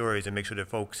up those stories and make sure that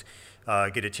folks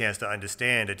get a chance to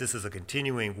understand that this is a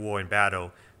continuing war and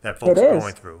battle that folks are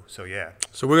going through. So yeah.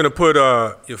 So we're gonna put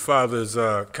your father's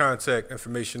contact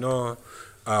information on.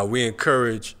 We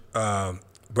encourage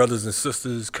brothers and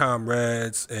sisters,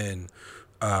 comrades, and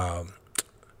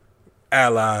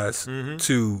allies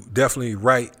to definitely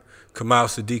write Kamal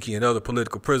Siddiqui and other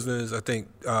political prisoners. I think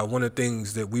one of the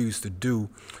things that we used to do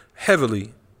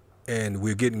heavily, and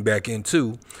we're getting back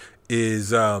into,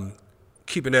 is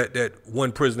keeping that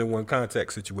one prisoner, one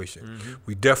contact situation.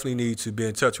 We definitely need to be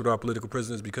in touch with our political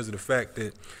prisoners because of the fact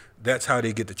that that's how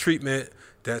they get the treatment.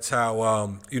 That's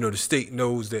how, the state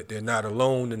knows that they're not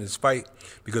alone in this fight,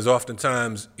 because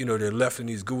oftentimes, they're left in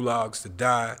these gulags to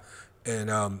die.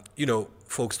 And,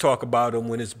 folks talk about them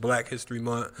when it's Black History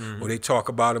Month, or they talk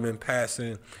about them in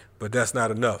passing, but that's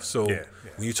not enough. So when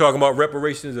you're talking about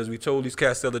reparations, as we told these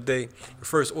cats the other day, the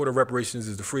first order of reparations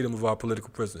is the freedom of our political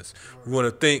prisoners. We want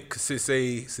to thank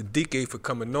Kasese Siddiqui for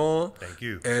coming on. Thank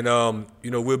you. And,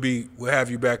 we'll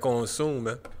have you back on soon,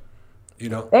 man.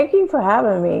 Thank you for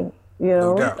having me.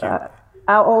 No doubt.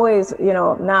 I always,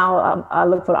 now I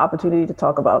look for the opportunity to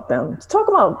talk about them, talk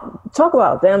about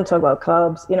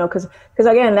Cubs, because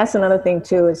again, that's another thing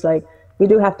too. It's like, we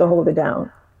do have to hold it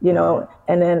down,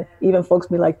 and then even folks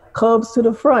be like, Cubs to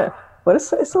the front, but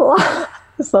it's a lot,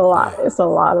 it's a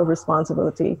lot of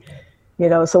responsibility,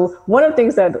 So one of the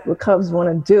things that the Cubs want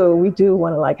to do, we do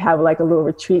want to have a little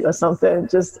retreat or something,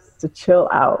 just to chill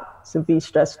out, to be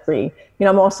stress free.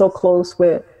 I'm also close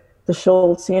with the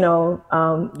Schultz, we've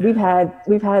had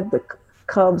the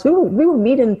Cubs. We were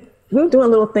meeting, we were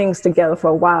doing little things together for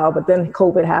a while, but then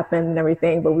COVID happened and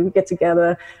everything. But we would get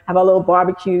together, have our little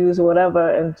barbecues or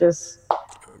whatever, and just.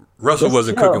 Russell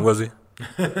wasn't cooking, was he?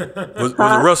 Was it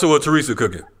Russell or Teresa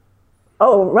cooking?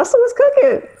 Oh, Russell was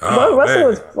cooking. Russell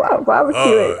was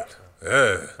barbecuing.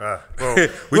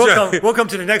 We'll come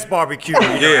to the next barbecue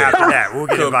after that. We'll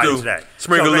get invited to that.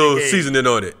 Sprinkle a little seasoning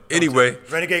on it. Anyway.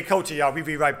 Renegade Culture, y'all. We'll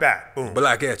be right back. Boom.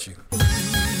 Black at you.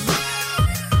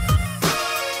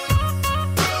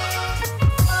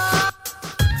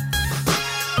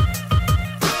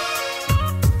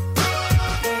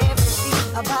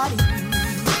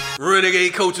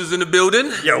 Renegade Coaches in the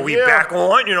building. Yo, we back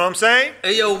on, you know what I'm saying?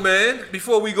 Hey, yo, man,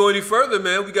 before we go any further,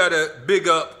 man, we got to big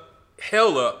up,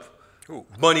 hell up,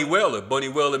 Bunny Wailer. Bunny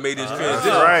Wailer made his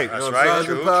transition. That's right.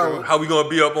 True. How we going to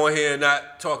be up on here and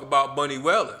not talk about Bunny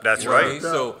Wailer? That's right. I mean?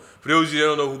 So, for those of you that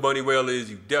don't know who Bunny Wailer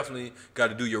is, you definitely got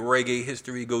to do your reggae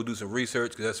history, go do some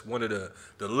research, because that's one of the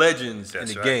legends in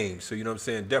the game. So, you know what I'm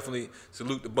saying? Definitely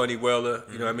salute to Bunny Wailer.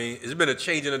 You know what I mean? It's been a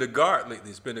changing of the guard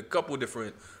lately. It's been a couple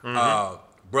different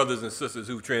brothers and sisters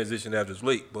who've transitioned after us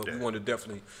late, but we want to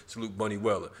definitely salute Bunny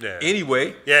Wailer.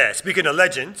 Anyway. Yeah, speaking of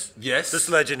legends. Yes. This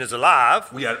legend is alive.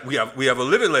 We have a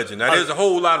living legend. Now, there's a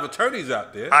whole lot of attorneys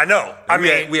out there. I know.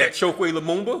 We had Chokwe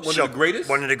Lumumba, one of the greatest.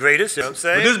 One of the greatest, you know what I'm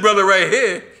saying? But this brother right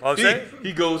here,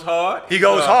 he goes hard. He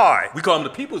goes hard. We call him the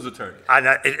people's attorney. And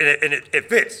it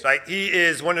fits. Like, he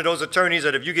is one of those attorneys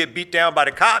that if you get beat down by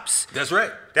the cops, that's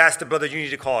right. That's the brother you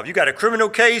need to call. If you got a criminal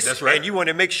case, that's right, and you want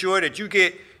to make sure that you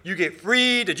get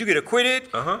freed, that you get acquitted,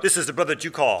 this is the brother that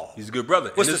you call. He's a good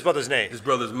brother. What's this brother's name? This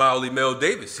brother's Maoli Mel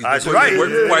Davis. He's been working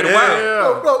for quite a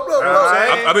while.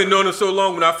 I've been knowing him so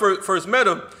long. When I first met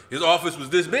him, his office was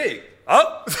this big.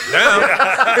 Now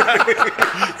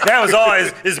it's all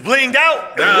is blinged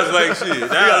out. Now it's like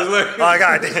shit. Now it's like, oh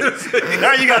God!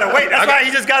 Now you gotta wait. That's why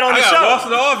he just got on the show. I got lost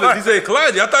in the office. He said,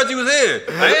 "Kalonji, I thought you was here.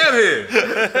 I am here.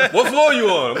 What floor you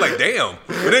on?" I'm like, "Damn."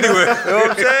 But anyway, you know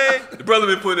what I'm saying? The brother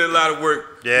been putting in a lot of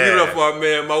work. Yeah. Give it up for our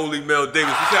man Maoli Mel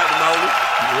Davis. Shout out to Maoli.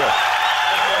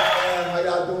 How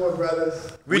y'all doing,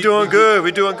 brothers? We doing good.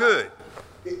 We doing good.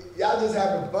 Y'all just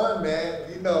having fun,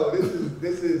 man.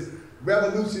 This is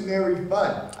revolutionary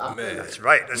fun. Man, that's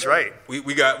right. That's right.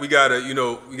 We got what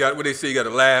they say. You got to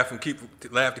laugh to keep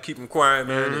them quiet,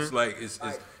 man. It's like it's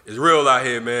real out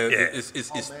here, man. Yeah.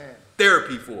 It's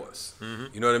therapy for us.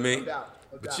 You know what I mean? No doubt.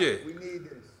 But shit, we need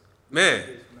this. Man.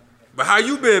 But how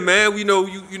you been, man? We know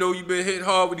you've been hit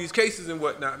hard with these cases and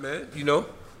whatnot, man.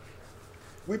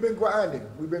 We've been grinding.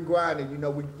 We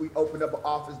opened up an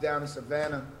office down in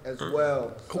Savannah as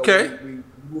well. So okay. We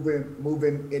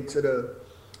moving into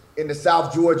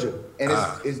South Georgia, and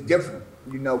it's different.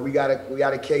 We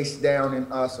got a case down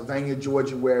in Savannah,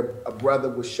 Georgia, where a brother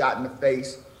was shot in the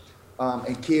face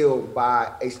and killed by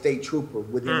a state trooper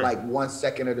within like 1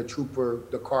 second of the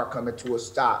car coming to a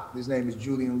stop. His name is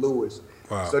Julian Lewis.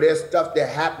 Wow. So there's stuff that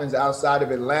happens outside of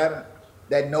Atlanta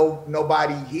that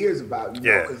nobody hears about,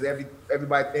 because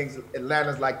everybody thinks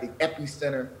Atlanta's like the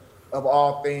epicenter of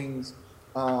all things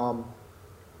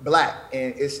black,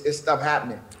 and it's stuff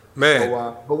happening. Man.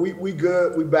 So, but we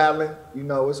good, we battling,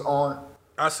 it's on.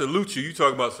 I salute you. You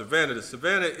talk about Savannah. The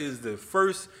Savannah is the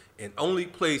first and only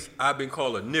place I've been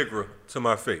called a nigger to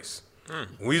my face.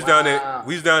 We was down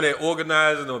there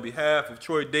organizing on behalf of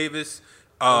Troy Davis.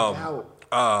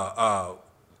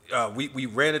 We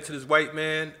ran into this white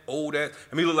man, old ass.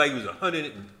 He looked like he was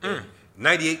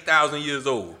 198,000 years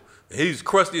old. And he was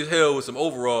crusty as hell with some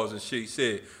overalls and shit. He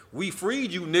said, we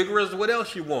freed you, niggers. What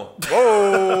else you want?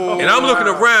 Whoa. And I'm looking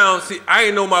around. See, I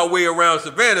ain't know my way around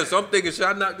Savannah, so I'm thinking, should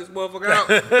I knock this motherfucker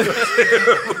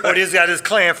out? Or he's got his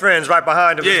Klan friends right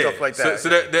behind him and stuff like that. So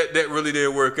that really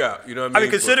didn't work out. You know what I mean? I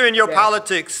mean, considering your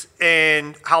politics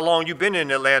and how long you've been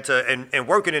in Atlanta and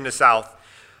working in the South,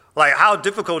 like how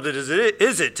difficult is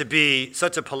it to be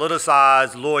such a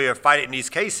politicized lawyer fighting these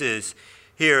cases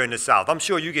here in the South? I'm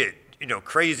sure you get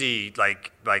crazy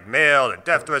like mail and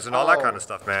death threats and all that kind of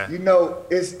stuff, man.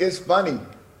 It's funny.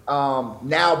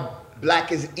 Now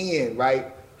black is in,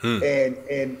 right?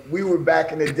 And we were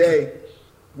back in the day,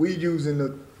 we using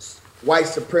the white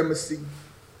supremacy,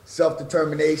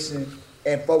 self-determination,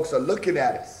 and folks are looking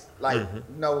at us like,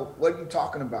 what are you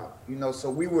talking about?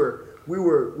 So we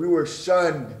were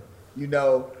shunned. We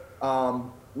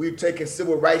were taking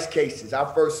civil rights cases. Our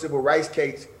first civil rights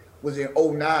case was in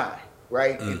 2009.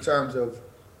 Right, in terms of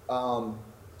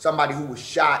somebody who was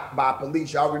shot by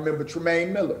police. Y'all remember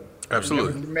Tremaine Miller?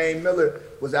 Absolutely. Tremaine Miller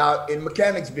was out in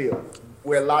Mechanicsville,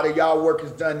 where a lot of y'all work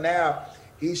is done now.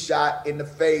 He's shot in the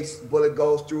face, bullet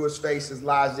goes through his face, is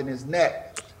lodged in his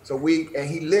neck. And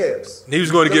he lives. He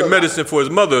was going to get medicine for his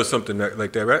mother or something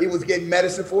like that, right? He was getting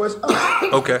medicine for his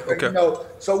aunt. Okay.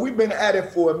 So we've been at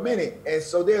it for a minute, and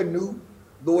so there are new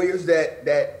lawyers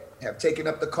that have taken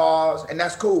up the cause, and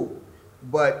that's cool.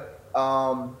 But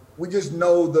we just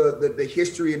know the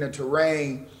history and the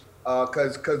terrain,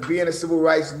 because being a civil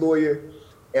rights lawyer,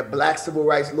 a black civil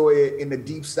rights lawyer in the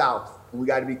Deep South, and we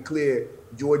got to be clear,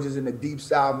 Georgia's in the Deep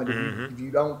South, and if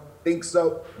you don't think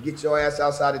so, get your ass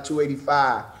outside of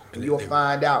 285, and you'll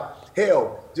find out.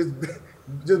 Hell, just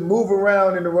move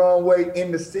around in the wrong way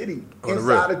in the city,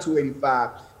 inside of 285,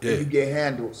 and you get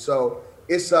handled. So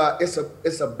it's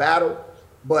a battle,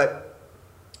 but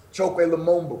Chokwe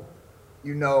Lumumba,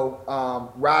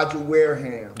 Roger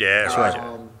Wareham. Yeah, that's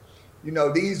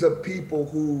right. These are people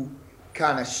who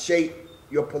kind of shape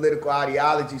your political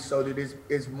ideology so that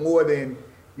it's more than,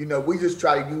 we just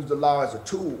try to use the law as a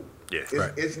tool.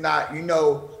 Yeah, it's not,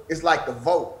 it's like the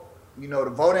vote. The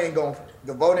vote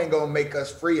ain't gonna make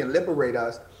us free and liberate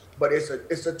us, but it's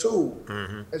a tool.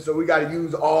 And so we got to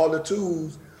use all the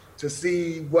tools to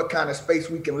see what kind of space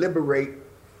we can liberate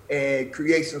and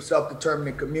create some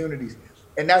self-determining communities.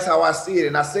 And that's how I see it.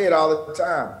 And I say it all the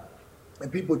time. And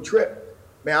people trip.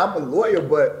 Man, I'm a lawyer,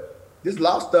 but this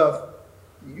law stuff,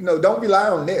 don't rely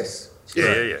on this.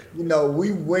 Yeah.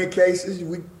 We win cases.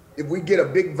 If we get a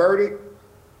big verdict,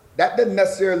 that doesn't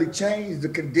necessarily change the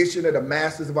condition of the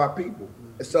masses of our people.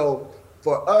 And so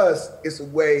for us, it's a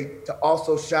way to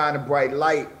also shine a bright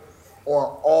light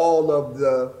on all of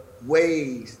the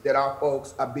ways that our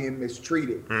folks are being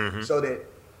mistreated, so that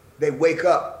they wake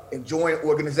up and join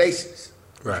organizations.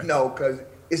 Right. Because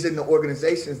it's in the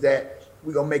organizations that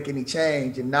we're gonna make any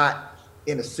change, and not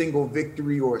in a single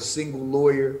victory or a single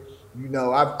lawyer.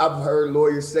 I've heard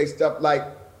lawyers say stuff like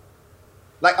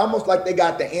almost like they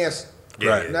got the answer.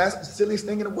 Right. And that's the silliest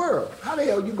thing in the world. How the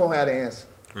hell you gonna have the answer?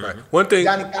 Right. One thing.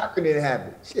 Johnny Cochran didn't have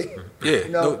it. Shit. Yeah.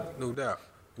 No doubt.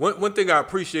 One thing I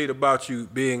appreciate about you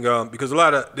being because a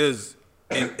lot of there's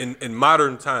in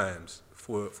modern times,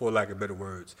 for lack of better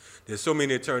words, there's so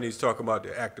many attorneys talking about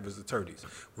their activist attorneys.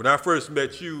 When I first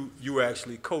met you, you were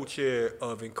actually co-chair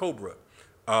of Incobra.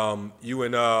 You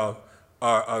and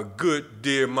our good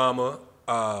dear mama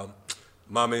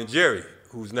and Jerry,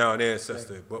 who's now an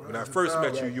ancestor. But when I first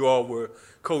met you, you all were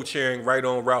co-chairing right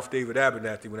on Ralph David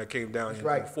Abernathy when I came down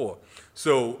here before.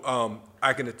 So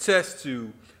I can attest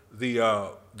to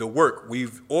the work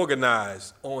we've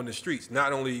organized on the streets.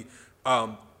 Not only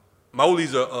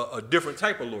Mauli's a different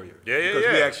type of lawyer. Because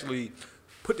we actually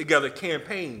put together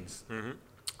campaigns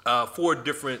for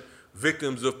different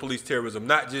victims of police terrorism,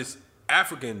 not just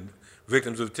African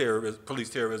victims of police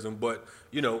terrorism, but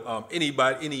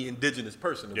any indigenous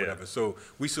person or whatever. So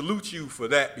we salute you for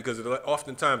that, because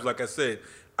oftentimes, like I said,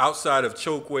 outside of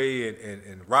Chokwe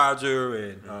and Roger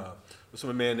and what's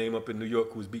my man name up in New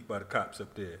York who was beat by the cops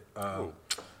up there?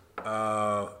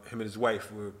 Him and his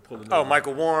wife were pulling. Oh,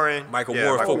 Michael Warren. Michael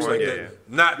Warren, folks like that. Yeah.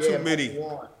 Not too many.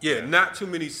 Not too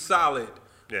many solid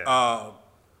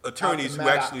attorneys who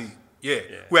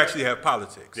actually have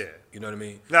politics. Yeah. You know what I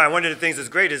mean? Now, one of the things that's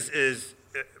great is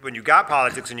when you got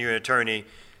politics and you're an attorney,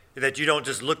 that you don't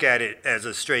just look at it as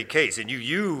a straight case, and you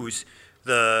use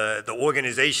the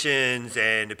organizations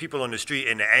and the people on the street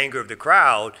and the anger of the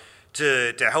crowd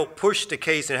to help push the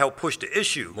case and help push the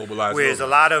issue. Mobilize. Whereas a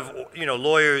lot of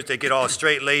lawyers, they get all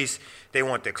straight laced. They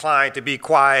want the client to be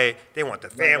quiet. They want the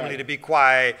family to be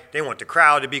quiet. They want the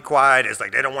crowd to be quiet. It's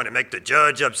like they don't want to make the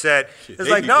judge upset. It's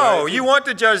like, no, you want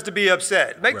the judge to be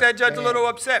upset. Make that judge a little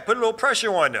upset. Put a little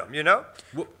pressure on them,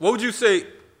 What would you say?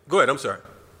 Go ahead, I'm sorry.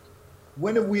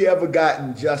 when have we ever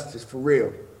gotten justice for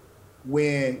real?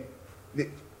 When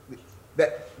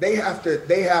that they have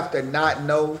to not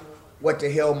know what the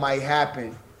hell might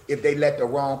happen if they let the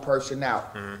wrong person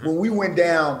out. When we went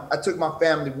down, I took my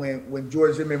family when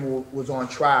George Zimmerman was on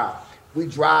trial. We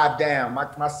drive down.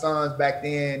 My sons back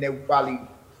then, they were probably,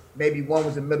 maybe one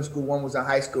was in middle school, one was in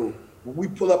high school. When we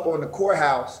pull up on the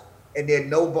courthouse and there's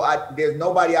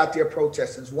nobody out there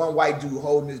protesting. There's one white dude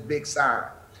holding this big sign.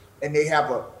 And they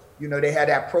have they had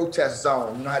that protest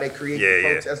zone. You know how they create the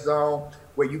protest zone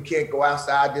where you can't go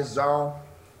outside this zone?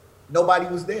 Nobody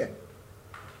was there.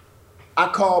 I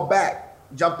called back,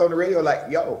 jumped on the radio like,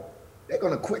 yo, they're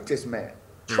gonna quit this man.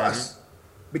 Trust.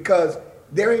 Because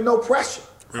there ain't no pressure.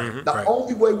 The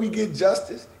only way we get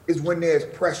justice is when there's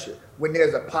pressure, when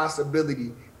there's a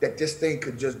possibility that this thing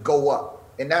could just go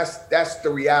up. And that's the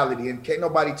reality. And can't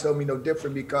nobody tell me no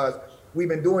different, because we've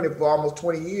been doing it for almost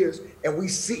 20 years and we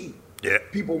see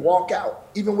people walk out,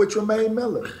 even with Tremaine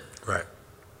Miller. Right.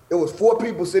 It was 4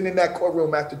 people sitting in that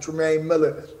courtroom after Tremaine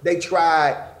Miller. They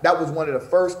tried, that was one of the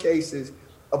first cases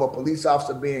of a police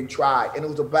officer being tried. And it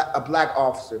was a black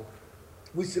officer.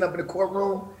 We sit up in the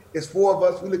courtroom, it's 4 of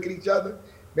us, we look at each other.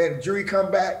 Man, the jury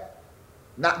come back,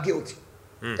 not guilty.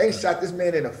 They shot this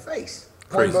man in the face.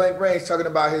 Point blank range, talking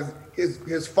about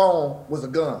his phone was a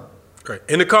gun. Right.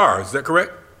 In the car, is that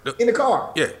correct? In the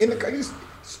car. Yeah. In the car. He was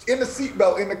in the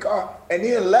seatbelt in the car, and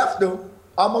then left him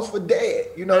almost for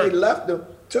dead. They left him.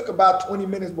 Took about 20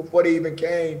 minutes before they even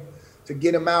came to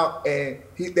get him out, and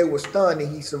they were stunned,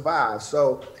 and he survived.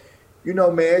 So,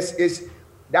 man, it's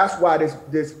that's why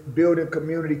this building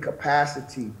community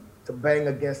capacity to bang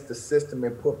against the system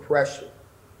and put pressure.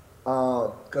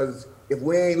 Because if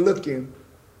we ain't looking,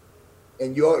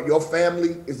 and your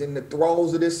family is in the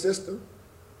throes of this system,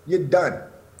 you're done.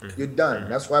 You're done.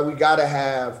 That's why we gotta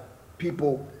have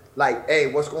people like, hey,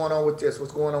 what's going on with this?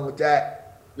 What's going on with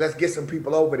that? Let's get some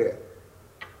people over there.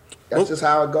 That's just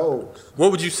how it goes.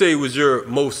 What would you say was your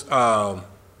most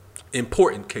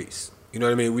important case? You know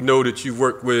what I mean? We know that you've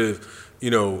worked with,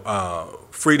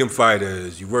 freedom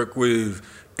fighters. You work with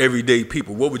everyday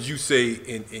people. What would you say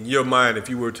in your mind, if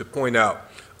you were to point out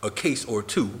a case or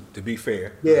two, to be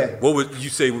fair? Yeah. What would you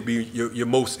say would be your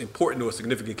most important or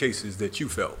significant cases that you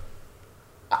felt?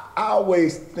 I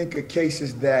always think of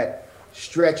cases that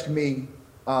stretched me,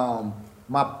 my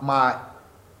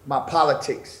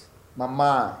politics, my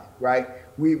mind, right?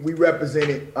 We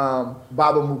represented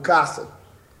Baba Mukasa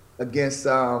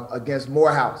against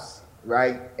Morehouse,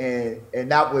 right?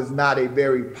 And that was not a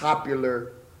very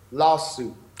popular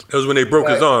lawsuit. That was when they broke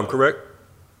his arm, correct?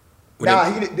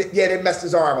 They messed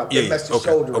his arm up. They messed his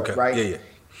shoulder up, right? Yeah.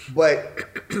 But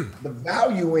the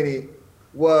value in it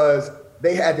was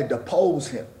they had to depose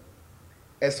him.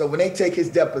 And so when they take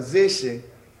his deposition,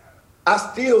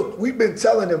 we've been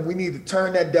telling them we need to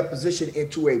turn that deposition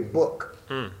into a book.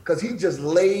 Because he just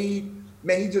he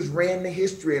just ran the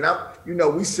history.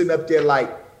 And we sitting up there like,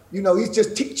 he's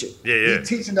just teaching. He's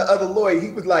teaching the other lawyer.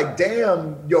 He was like,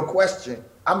 damn your question.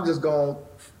 I'm just going to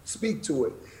speak to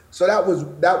it. So that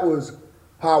was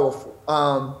powerful.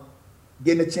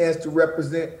 Getting a chance to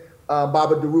represent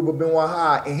Baba Daruba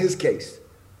Benwahai in his case,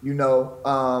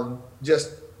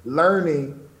 just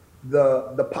learning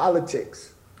the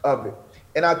politics of it.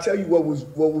 And I tell you what was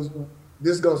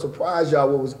this is gonna surprise y'all.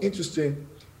 What was interesting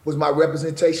was my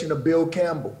representation of Bill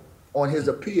Campbell on his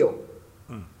appeal.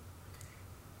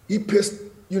 He pissed,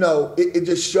 it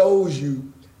just shows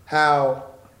you how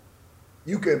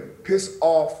you can piss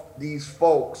off these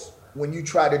folks when you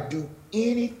try to do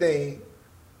anything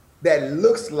that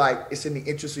looks like it's in the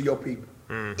interest of your people.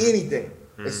 Anything.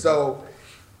 And so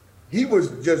he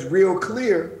was just real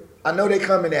clear. I know they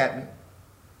coming at me.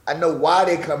 I know why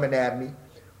they coming at me,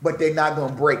 but they're not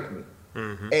gonna break me.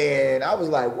 And I was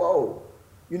like, whoa,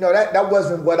 that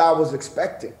wasn't what I was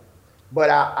expecting. But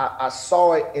I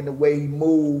saw it in the way he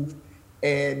moved,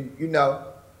 and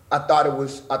I thought it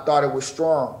was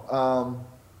strong.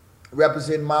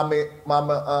 Representing Mama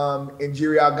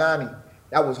Injiri Alghani,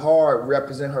 that was hard.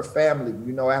 Representing her family,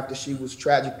 after she was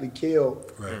tragically killed.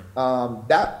 Right.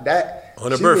 That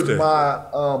on her she birthday. was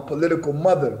my political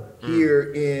mother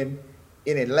here in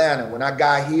Atlanta. When I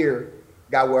got here,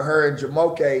 got with her and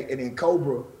Jamoke and in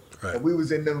Cobra, and we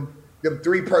was in them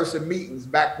 3-person meetings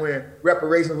back when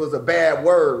reparations was a bad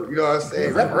word. You know what I'm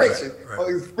saying? Reparations,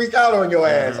 freak out on your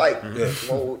ass. Like,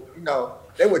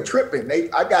 they were tripping.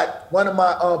 I got one of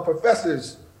my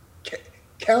professors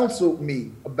counseled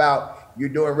me about, you're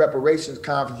doing reparations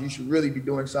conference, you should really be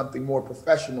doing something more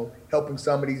professional, helping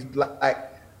some of these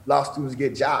black law students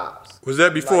get jobs. Was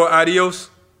that before ADOS?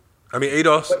 What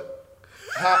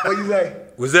you say?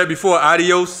 Was that before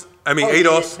ADOS? I mean,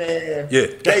 ADOS. Yeah.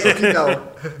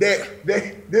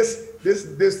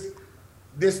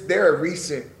 They're a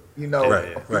recent,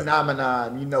 phenomenon.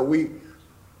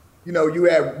 You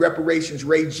had Reparations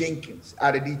Ray Jenkins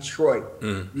out of Detroit.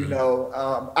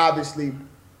 Obviously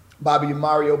Bobby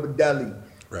Mario Baddelli.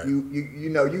 Right.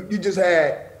 You just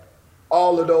had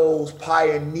all of those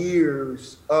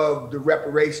pioneers of the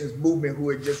reparations movement who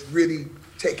had just really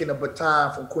taken a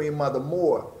baton from Queen Mother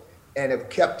Moore and have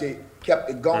kept it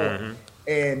going.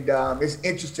 And it's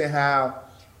interesting how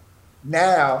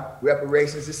now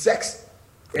reparations is sexy.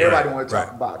 Everybody want to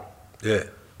talk about it.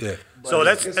 Yeah. So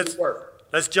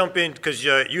let's jump in because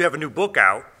you have a new book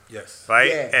out. Yes. Right.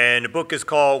 Yeah. And the book is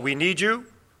called We Need You.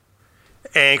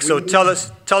 And so tell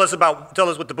us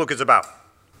what the book is about.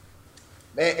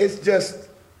 Man, it's just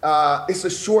it's a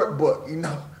short book.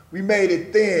 We made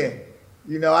it thin.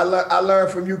 I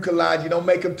learned from you, Kalonji. Don't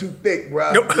make them too thick,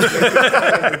 bro. Nope.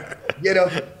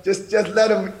 Just let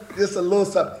them just a little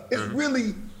something.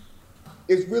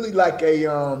 It's really like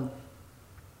a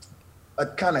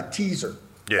kind of teaser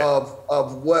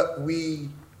of what we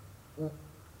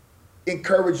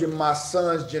encouraging my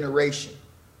son's generation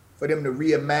for them to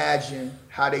reimagine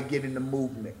how they get in the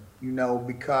movement.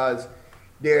 Because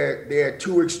there are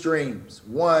two extremes.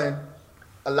 One,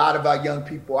 a lot of our young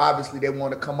people, obviously, they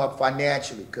want to come up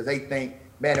financially because they think,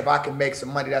 man, if I can make some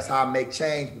money, that's how I make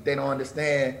change. But they don't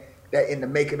understand that in the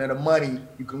making of the money,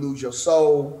 you can lose your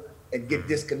soul and get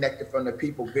disconnected from the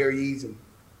people very easily.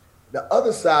 The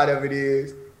other side of it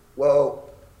is,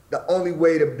 well, the only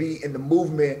way to be in the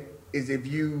movement is if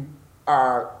you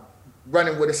are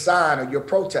running with a sign or you're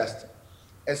protesting.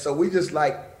 And so we just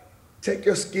take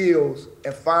your skills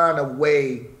and find a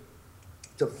way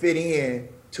to fit in,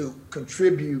 to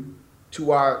contribute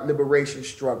to our liberation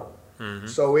struggle.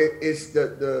 So it's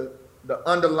the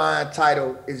underlying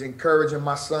title is encouraging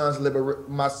my son's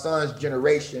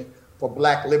generation for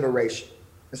Black liberation.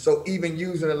 And so even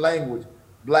using the language,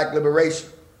 Black liberation,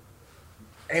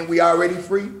 and we already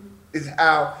free, is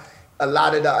how a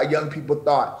lot of the young people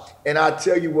thought. And I'll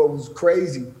tell you what was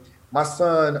crazy. My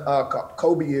son,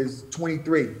 Kobe, is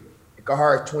 23.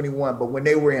 Kahar is 21. But when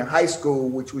they were in high school,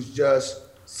 which was just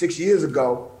 6 years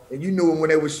ago, and you knew them when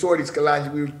they were shorties,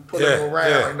 Kalonji, we would put them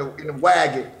around in the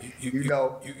wagon. You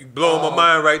blowing my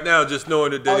mind right now just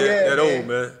knowing that they're that old,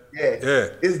 man. Yeah.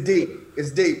 It's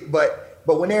deep. But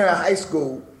when they're in high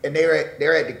school and they're at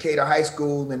Decatur High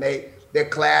School and they're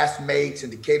classmates,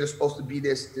 and Decatur's supposed to be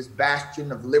this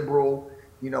bastion of liberal,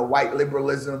 white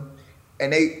liberalism.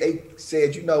 And they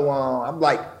said, I'm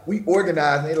like, we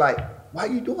organized, and they're like, why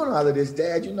are you doing all of this,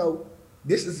 Dad?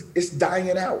 It's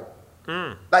dying out.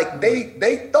 Like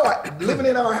they thought, living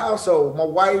in our household, my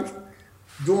wife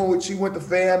doing what she went to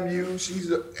FAMU, she's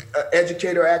an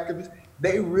educator activist.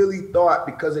 They really thought,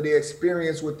 because of their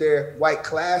experience with their white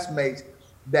classmates,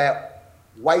 that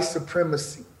white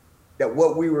supremacy, that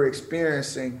what we were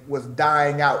experiencing was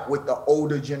dying out with the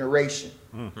older generation.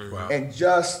 Wow. And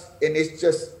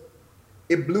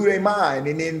it blew their mind.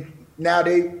 And then now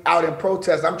they out in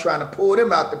protest. I'm trying to pull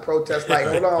them out the protest. Like,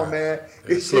 hold on, man.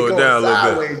 This shit going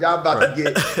sideways. Y'all about to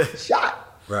get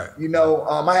shot. Right.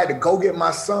 I had to go get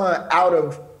my son out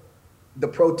of the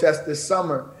protest this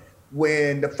summer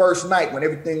when the first night, when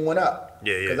everything went up.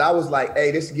 Because I was like,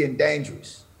 hey, this is getting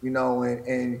dangerous.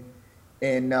 And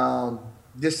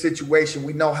this situation,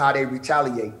 we know how they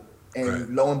retaliate.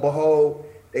 And lo and behold,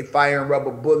 they firing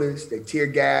rubber bullets, they tear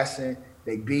gassing,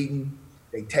 they beating,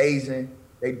 they tasing.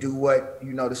 They do what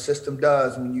the system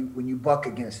does when you buck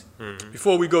against it.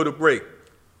 Before we go to break,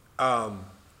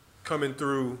 coming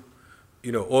through,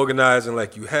 organizing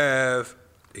like you have,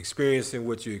 experiencing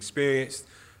what you experienced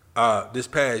this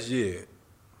past year,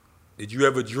 did you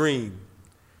ever dream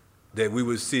that we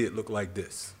would see it look like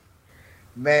this?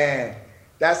 Man,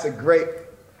 that's a great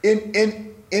in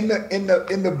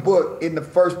the book, in the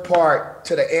first part,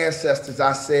 to the ancestors,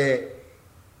 I said,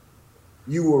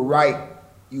 you were right.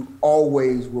 You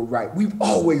always were right. We've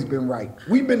always been right.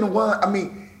 We've been the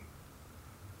one,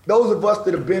 those of us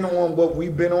that have been on what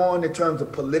we've been on in terms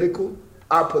of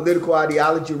our political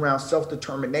ideology around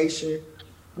self-determination,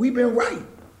 we've been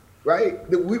right?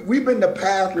 We've been the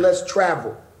path less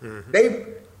traveled.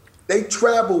 They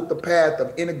traveled the path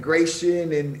of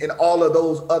integration and all of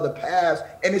those other paths,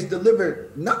 and it's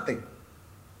delivered nothing.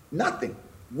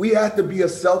 We have to be a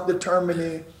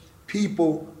self-determining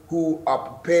people who are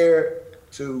prepared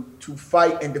to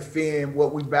fight and defend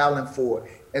what we're battling for.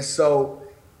 And so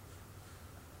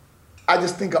I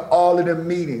just think of all of them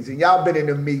meetings, and y'all been in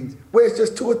them meetings, where it's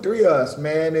just 2 or 3 of us,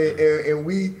 man, and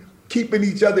we keeping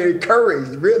each other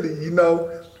encouraged, really,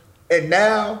 And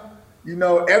now you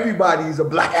know, everybody's a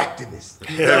black activist.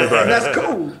 Everybody. And that's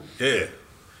cool. Yeah.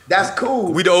 That's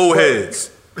cool. We the old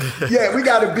heads. Yeah, we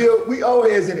got to build. We old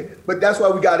heads in it, but that's why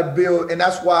we got to build, and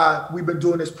that's why we've been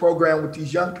doing this program with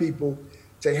these young people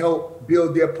to help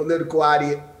build their political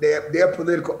idea, their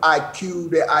political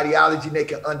IQ, their ideology. And they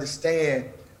can understand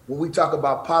when we talk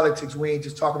about politics, we ain't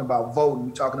just talking about voting.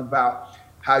 We're talking about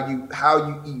how you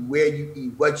eat, where you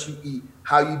eat, what you eat,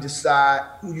 how you decide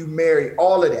who you marry,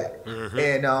 all of that.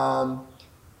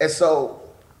 And so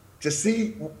to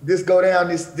see this go down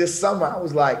this summer, I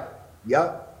was like,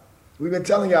 yup. We've been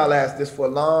telling y'all this for a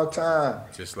long time.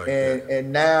 Just like that.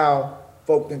 And now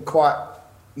folk been caught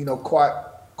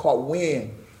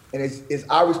wind. And it's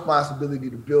our responsibility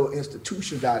to build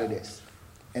institutions out of this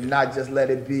and not just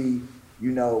let it be,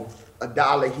 you know,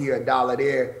 $1 here, $1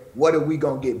 there. What are we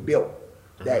gonna get built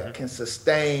that can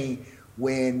sustain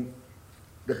when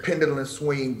the pendulum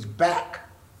swings back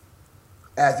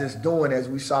as it's doing, as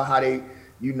we saw how they,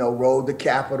 you know, rolled the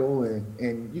Capitol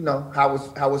and you know, how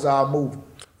was our moving.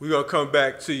 We're going to come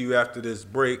back to you after this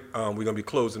break. We're going to be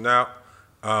closing out.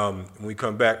 When we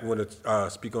come back, we want to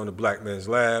speak on the Black Men's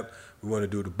Lab. We want to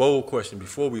do the bold question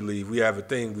before we leave. We have a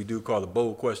thing we do call the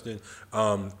bold question.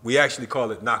 We actually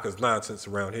call it knockers nonsense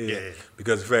around here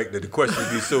because of the fact that the question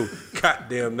be so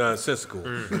goddamn nonsensical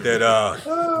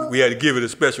that we had to give it a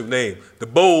special name. The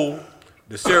bowl,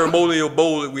 the ceremonial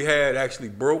bowl that we had actually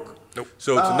broke.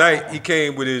 So tonight he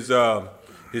came with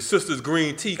his sister's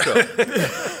green teacup.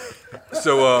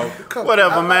 So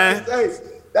whatever, man.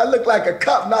 That looked like a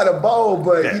cup, not a bowl,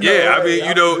 but you know, I mean,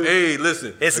 you know, hey,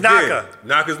 listen, it's again,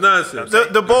 Knockers nonsense.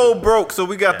 The bowl broke, so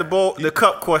we got the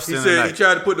cup question. He said tonight. he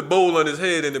tried to put the bowl on his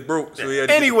head and it broke, so he had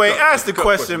to Anyway, get the cup, ask the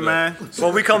question, man. So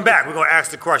when we come back, we're gonna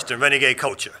ask the question, Renegade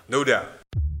Culture. No doubt.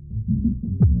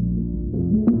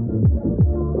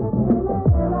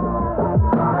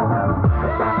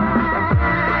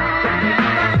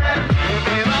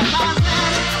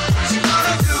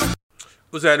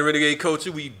 What's happening, Renegade Culture?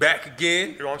 We back again.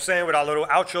 You know what I'm saying? With our little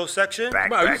outro section.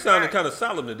 Wow, you sounding kind of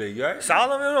solemn today, you all right?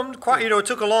 Solemn? I'm quite, you know, it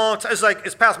took a long time. It's like,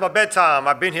 it's past my bedtime.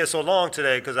 I've been here so long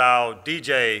today because our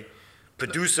DJ,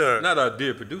 producer. Not our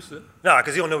dear producer. Nah,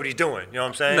 because he don't know what he's doing. You know what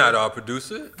I'm saying? Not our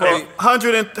producer. For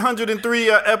 103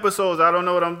 episodes, I don't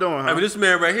know what I'm doing, huh? I mean, this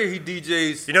man right here, he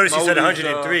DJs. You notice he said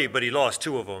 103, but he lost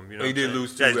 2 of them. You know he did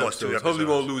lose 2 he episodes. lost 2 episodes. Hopefully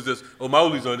he won't lose this. Oh,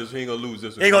 Mauli's on this, he ain't gonna lose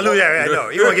this one. He ain't gonna lose that, no.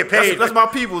 He gonna get paid. That's my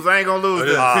peoples. I ain't gonna lose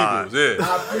this. Peoples,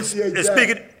 I appreciate that.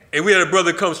 Speaking, and we had a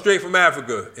brother come straight from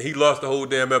Africa, and he lost the whole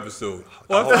damn episode.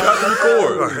 Oh, I forgot to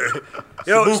record.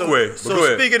 Yo, Sabukwe,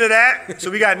 so speaking of that,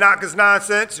 so we got Knockers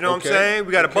Nonsense, you know what I'm saying?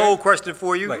 We got a bold question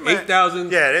for you. Like 8,000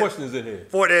 questions in here.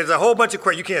 There's a whole bunch of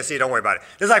questions. You can't see it, don't worry about it.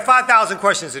 There's like 5,000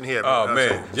 questions in here. Oh,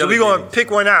 man. So we're going to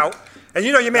pick one out. And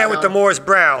you know your man with the Morris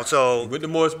Brown, so. With the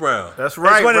Morris Brown. That's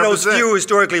right. It's one of those few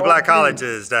historically black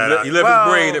colleges that. He left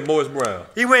his brain at Morris Brown.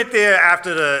 He went there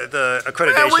after the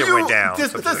accreditation went down.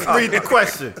 Just read the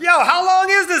question. Yo, how long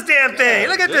is this damn thing?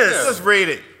 Look at this. Let's read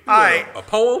it. All right. A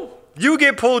poem? You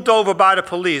get pulled over by the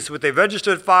police with a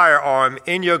registered firearm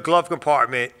in your glove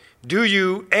compartment. Do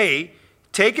you, A,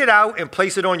 take it out and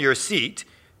place it on your seat?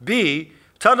 B,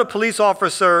 tell the police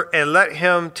officer and let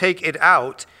him take it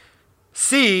out?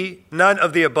 C, none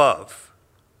of the above.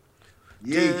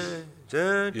 Yeesh.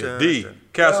 D,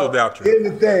 Castle Doctrine. Here's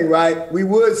the thing, right? We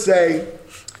would say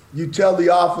you tell the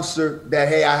officer that,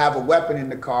 hey, I have a weapon in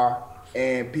the car,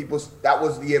 and that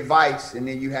was the advice. And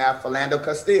then you have Philando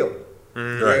Castile,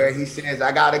 where he says,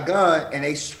 I got a gun, and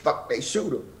they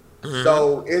shoot him.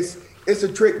 So it's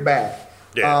a trick bag.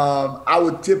 Yeah. I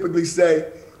would typically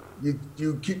say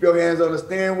you keep your hands on the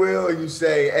steering wheel and you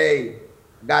say, hey,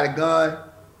 I got a gun.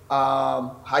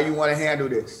 How you want to handle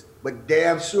this? But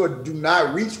damn sure do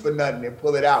not reach for nothing and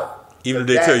pull it out. Even if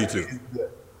they tell you to.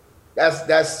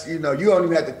 That's you don't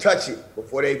even have to touch it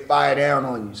before they fire down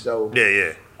on you. So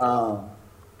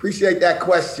appreciate that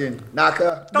question,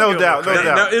 Naka. No doubt.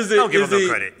 Now is Don't give him no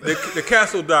credit. The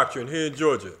Castle Doctrine here in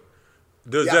Georgia?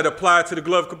 Does that apply to the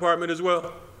glove compartment as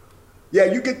well? Yeah,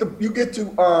 you get to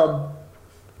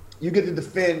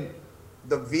defend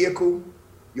the vehicle,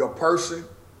 your person,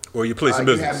 or your place of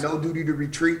business. You have no duty to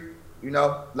retreat.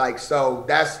 So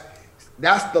that's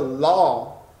the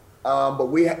law. But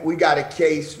we got a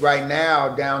case right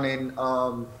now down in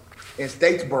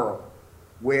Statesboro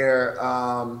where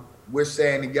we're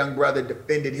saying the young brother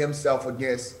defended himself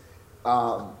against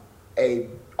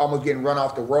almost getting run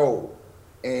off the road.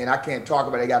 And I can't talk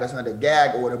about it. They got us under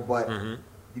gag order, but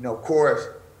of course,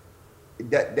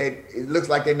 it looks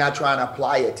like they're not trying to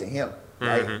apply it to him.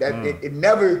 Right? It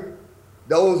never.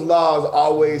 Those laws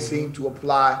always seem to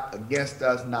apply against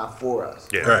us, not for us.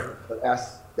 Yeah. Right. But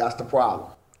that's the problem.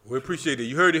 We appreciate it.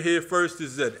 You heard it here first.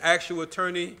 This is an actual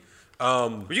attorney.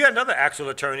 But you got another actual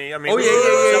attorney. I mean, Oh,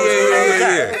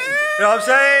 yeah. You know what I'm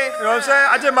saying? You know what I'm saying?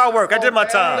 I did my work. I did my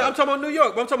time. I'm talking about New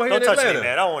York, but I'm talking about here Don't in touch Atlanta. me,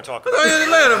 man. I don't want to talk I'm about here in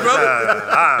Atlanta, brother.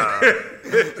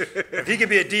 If he can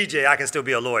be a DJ, I can still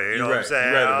be a lawyer. You know what I'm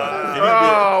saying? You're right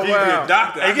about it. He can be a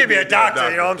doctor. He can be a doctor.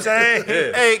 You know what I'm saying?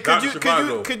 Yeah. Hey,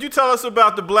 Dr. could you tell us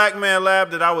about the Black Man Lab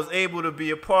that I was able to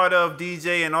be a part of,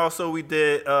 DJ, and also we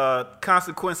did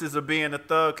Consequences of Being a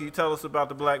Thug. Can you tell us about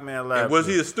the Black Man Lab? And was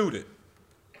he a student?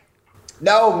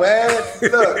 No, man.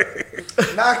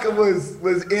 Look, Naka was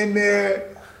in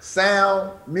there,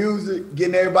 sound, music,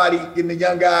 getting the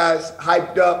young guys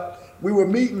hyped up. We were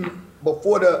meeting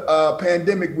before the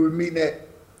pandemic. We were meeting at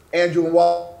Andrew and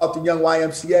Walter Young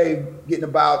YMCA, getting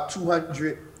about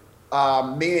 200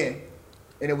 men,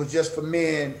 and it was just for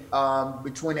men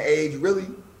between the age really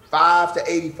 5 to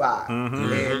 85.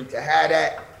 And to have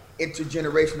that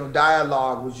intergenerational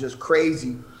dialogue was just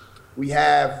crazy. We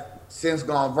have since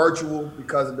gone virtual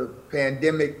because of the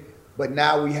pandemic, but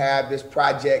now we have this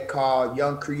project called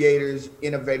Young Creators,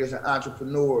 Innovators, and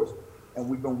Entrepreneurs. And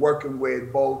we've been working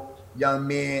with both young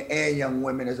men and young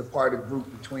women as a part of the group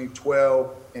between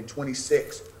 12 and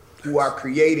 26 who are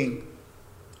creating.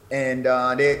 And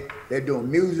they're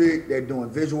doing music, they're doing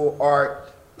visual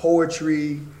art,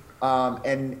 poetry,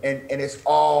 and it's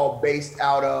all based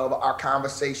out of our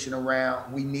conversation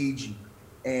around We Need You.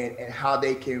 And how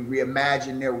they can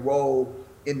reimagine their role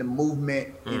in the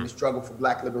movement, in the struggle for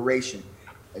Black liberation.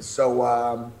 And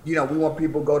so, we want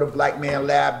people to go to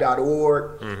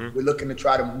blackmanlab.org. We're looking to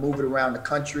try to move it around the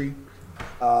country,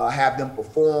 have them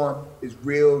perform. It's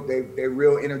real, they're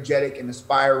real energetic and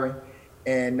inspiring.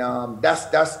 And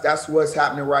that's what's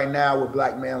happening right now with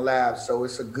Black Man Lab. So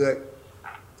it's a good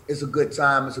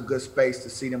time, it's a good space to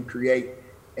see them create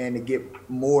and to get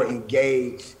more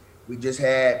engaged. We just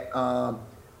had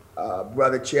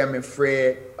Brother Chairman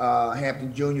Fred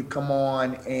Hampton Jr. come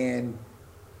on and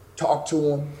talk to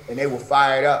them, and they were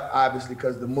fired up, obviously,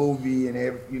 because the movie and they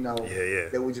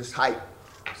were just hyped.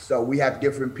 So we have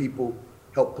different people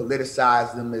help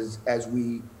politicize them as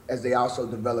they also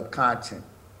develop content.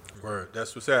 Word,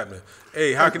 that's what's happening.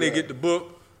 Hey, how can they get the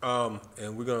book?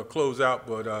 And we're gonna close out,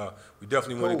 but we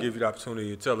definitely want to give you the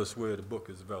opportunity to tell us where the book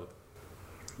is available.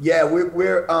 Yeah,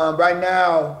 we're right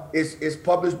now. It's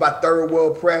published by Third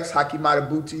World Press, Hakimata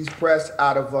Booties Press,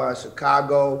 out of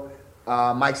Chicago.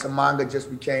 Mike Samanga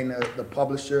just became the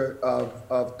publisher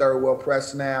of Third World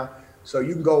Press now. So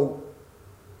you can go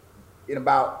in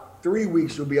about 3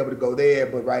 weeks. You'll be able to go there.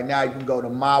 But right now you can go to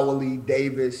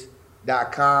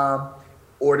mawulidavis.com,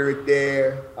 order it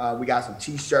there. We got some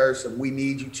T-shirts, some We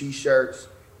Need You T-shirts.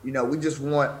 We just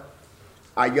want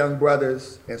our young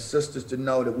brothers and sisters to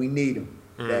know that we need them.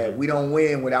 That we don't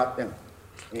win without them,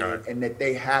 and that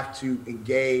they have to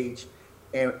engage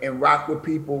and rock with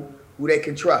people who they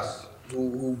can trust,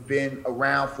 who've been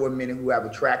around for a minute, who have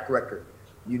a track record.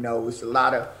 It's a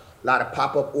lot of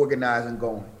pop-up organizing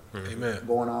going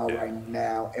on right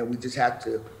now, and we just have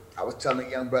to. I was telling a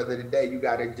young brother today, you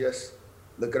got to just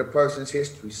look at a person's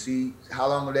history, see how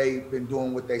long have they been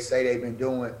doing what they say they've been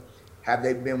doing. Have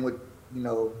they been with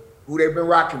who they've been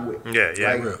rocking with?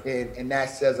 Right? And that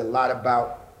says a lot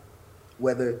about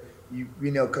whether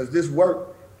because this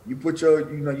work, you put your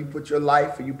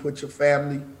life and you put your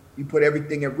family, you put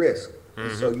everything at risk.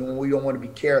 And so we don't want to be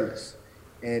careless.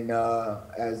 And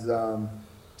as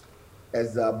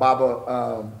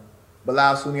Baba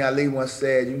Bilal Sunni Ali once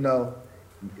said,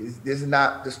 this is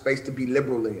not the space to be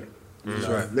liberal in.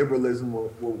 Right. Liberalism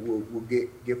will get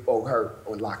folk hurt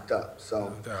or locked up.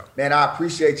 So, man, I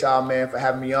appreciate y'all, man, for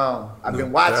having me on. I've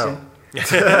been watching. We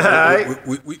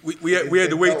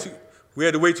had to wait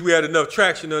till we had enough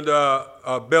traction under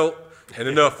our belt and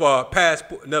enough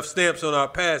stamps on our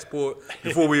passport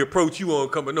before we approach you on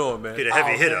coming on, man. Get a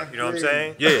heavy hitter, you know what I'm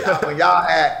saying? Yeah. When y'all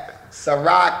had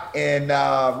Ciroc and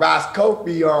Ross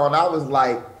Kofi on, I was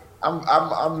like,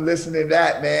 I'm listening to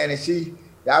that, man, and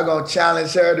y'all gonna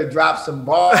challenge her to drop some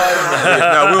bars.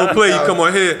 Now we don't play. You come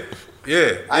on here.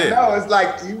 Yeah. I know. It's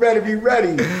like you better be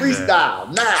ready.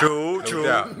 Freestyle now. True.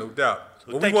 No doubt.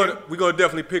 Well, we're gonna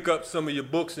definitely pick up some of your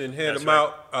books and hand them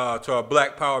out to our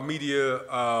Black Power Media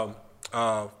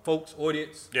folks,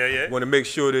 audience. Yeah. Want to make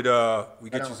sure that we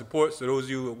get your support. So those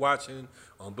of you who are watching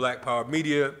on Black Power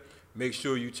Media, make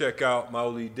sure you check out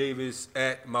Maoli Davis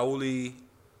at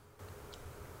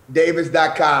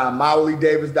MauliDavis.com,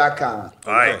 MauliDavis.com.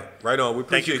 All right. Right on. We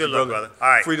appreciate you, brother. All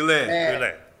right. Free the land.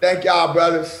 Man, thank y'all,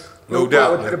 brothers. No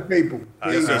doubt. To the people.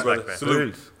 Yes, sir, brother.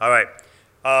 Salute. All right.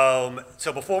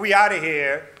 So before we out of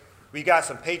here, we got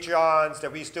some Patreons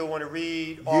that we still want to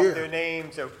read off their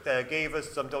names that gave us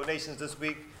some donations this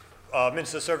week.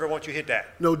 Minister Server, why don't you hit that?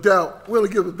 No doubt. We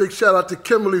want to give a big shout out to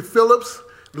Kimberly Phillips,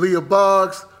 Leah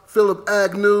Boggs, Philip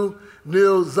Agnew,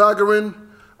 Neil Zagarin,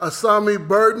 Asami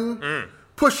Burton,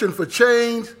 Pushing for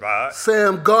Change, Right.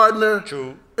 Sam Gardner,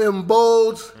 True. M.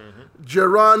 Bowles,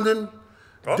 Gerondin,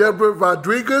 Deborah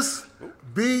Rodriguez,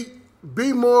 B.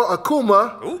 More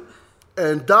Akuma,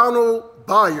 and Donald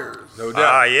Byers. No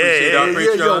doubt. Appreciate our Yo,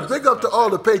 Patreons. big up to all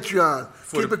the Patreons.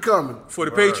 Keep it coming. For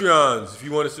the Patreons, if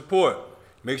you want to support,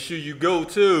 make sure you go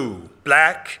to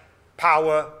Black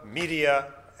Power Media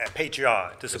at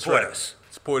Patreon to support us.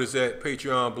 Support us at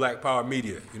Patreon, Black Power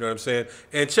Media. You know what I'm saying?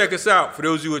 And check us out. For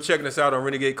those of you who are checking us out on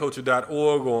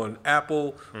renegadeculture.org, on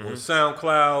Apple, on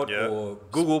SoundCloud, or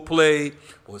Google Play,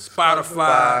 or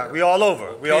Spotify. We all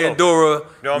over. We all Pandora. over.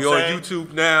 You know what We're I'm on saying?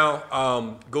 YouTube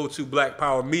now. Go to Black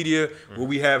Power Media, where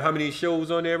we have how many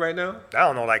shows on there right now? I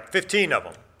don't know, like 15 of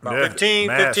them. Yeah, 15.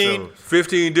 mad shows.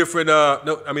 15 different,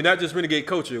 no, I mean, not just Renegade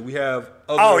Culture. We have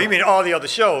other. Oh, you mean all the other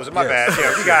shows? My Yes. bad.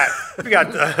 Yeah, we got.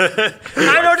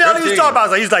 I know what he was talking about. I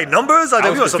was like, he's like numbers. I was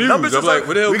think we got some confused. numbers. I'm like,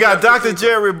 what the hell We got Dr.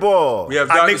 Jerry Ball. We have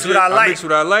I Dr. mix what I like. Mix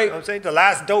what I like. You know what I'm saying? The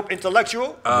last dope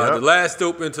intellectual. The Last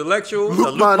Dope Intellectual.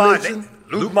 Luke My Nation.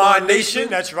 Luke My Nation.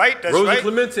 That's right. That's Rosa right.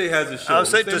 Clemente has a show. I'm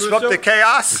saying Same disrupt show? the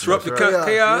chaos. Disrupt the Chaos,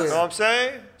 chaos. You know what I'm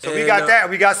saying? So we And, got that.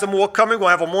 We got some more coming. We'll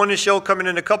have a morning show coming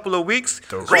in a couple of weeks.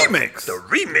 The remix. The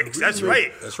remix. That's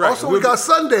right. That's right. Also, we got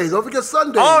Sundays. Don't forget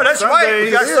Sundays. Oh, that's right.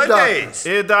 We got Sundays. Sundays.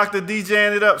 Ear Doctor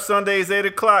DJing it up Sundays 8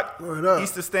 o'clock Word up.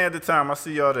 Eastern Standard Time. I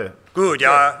see y'all there. Good,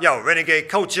 y'all. Yo, Renegade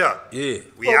Culture. Yeah.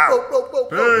 We out.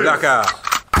 Boom. Black out.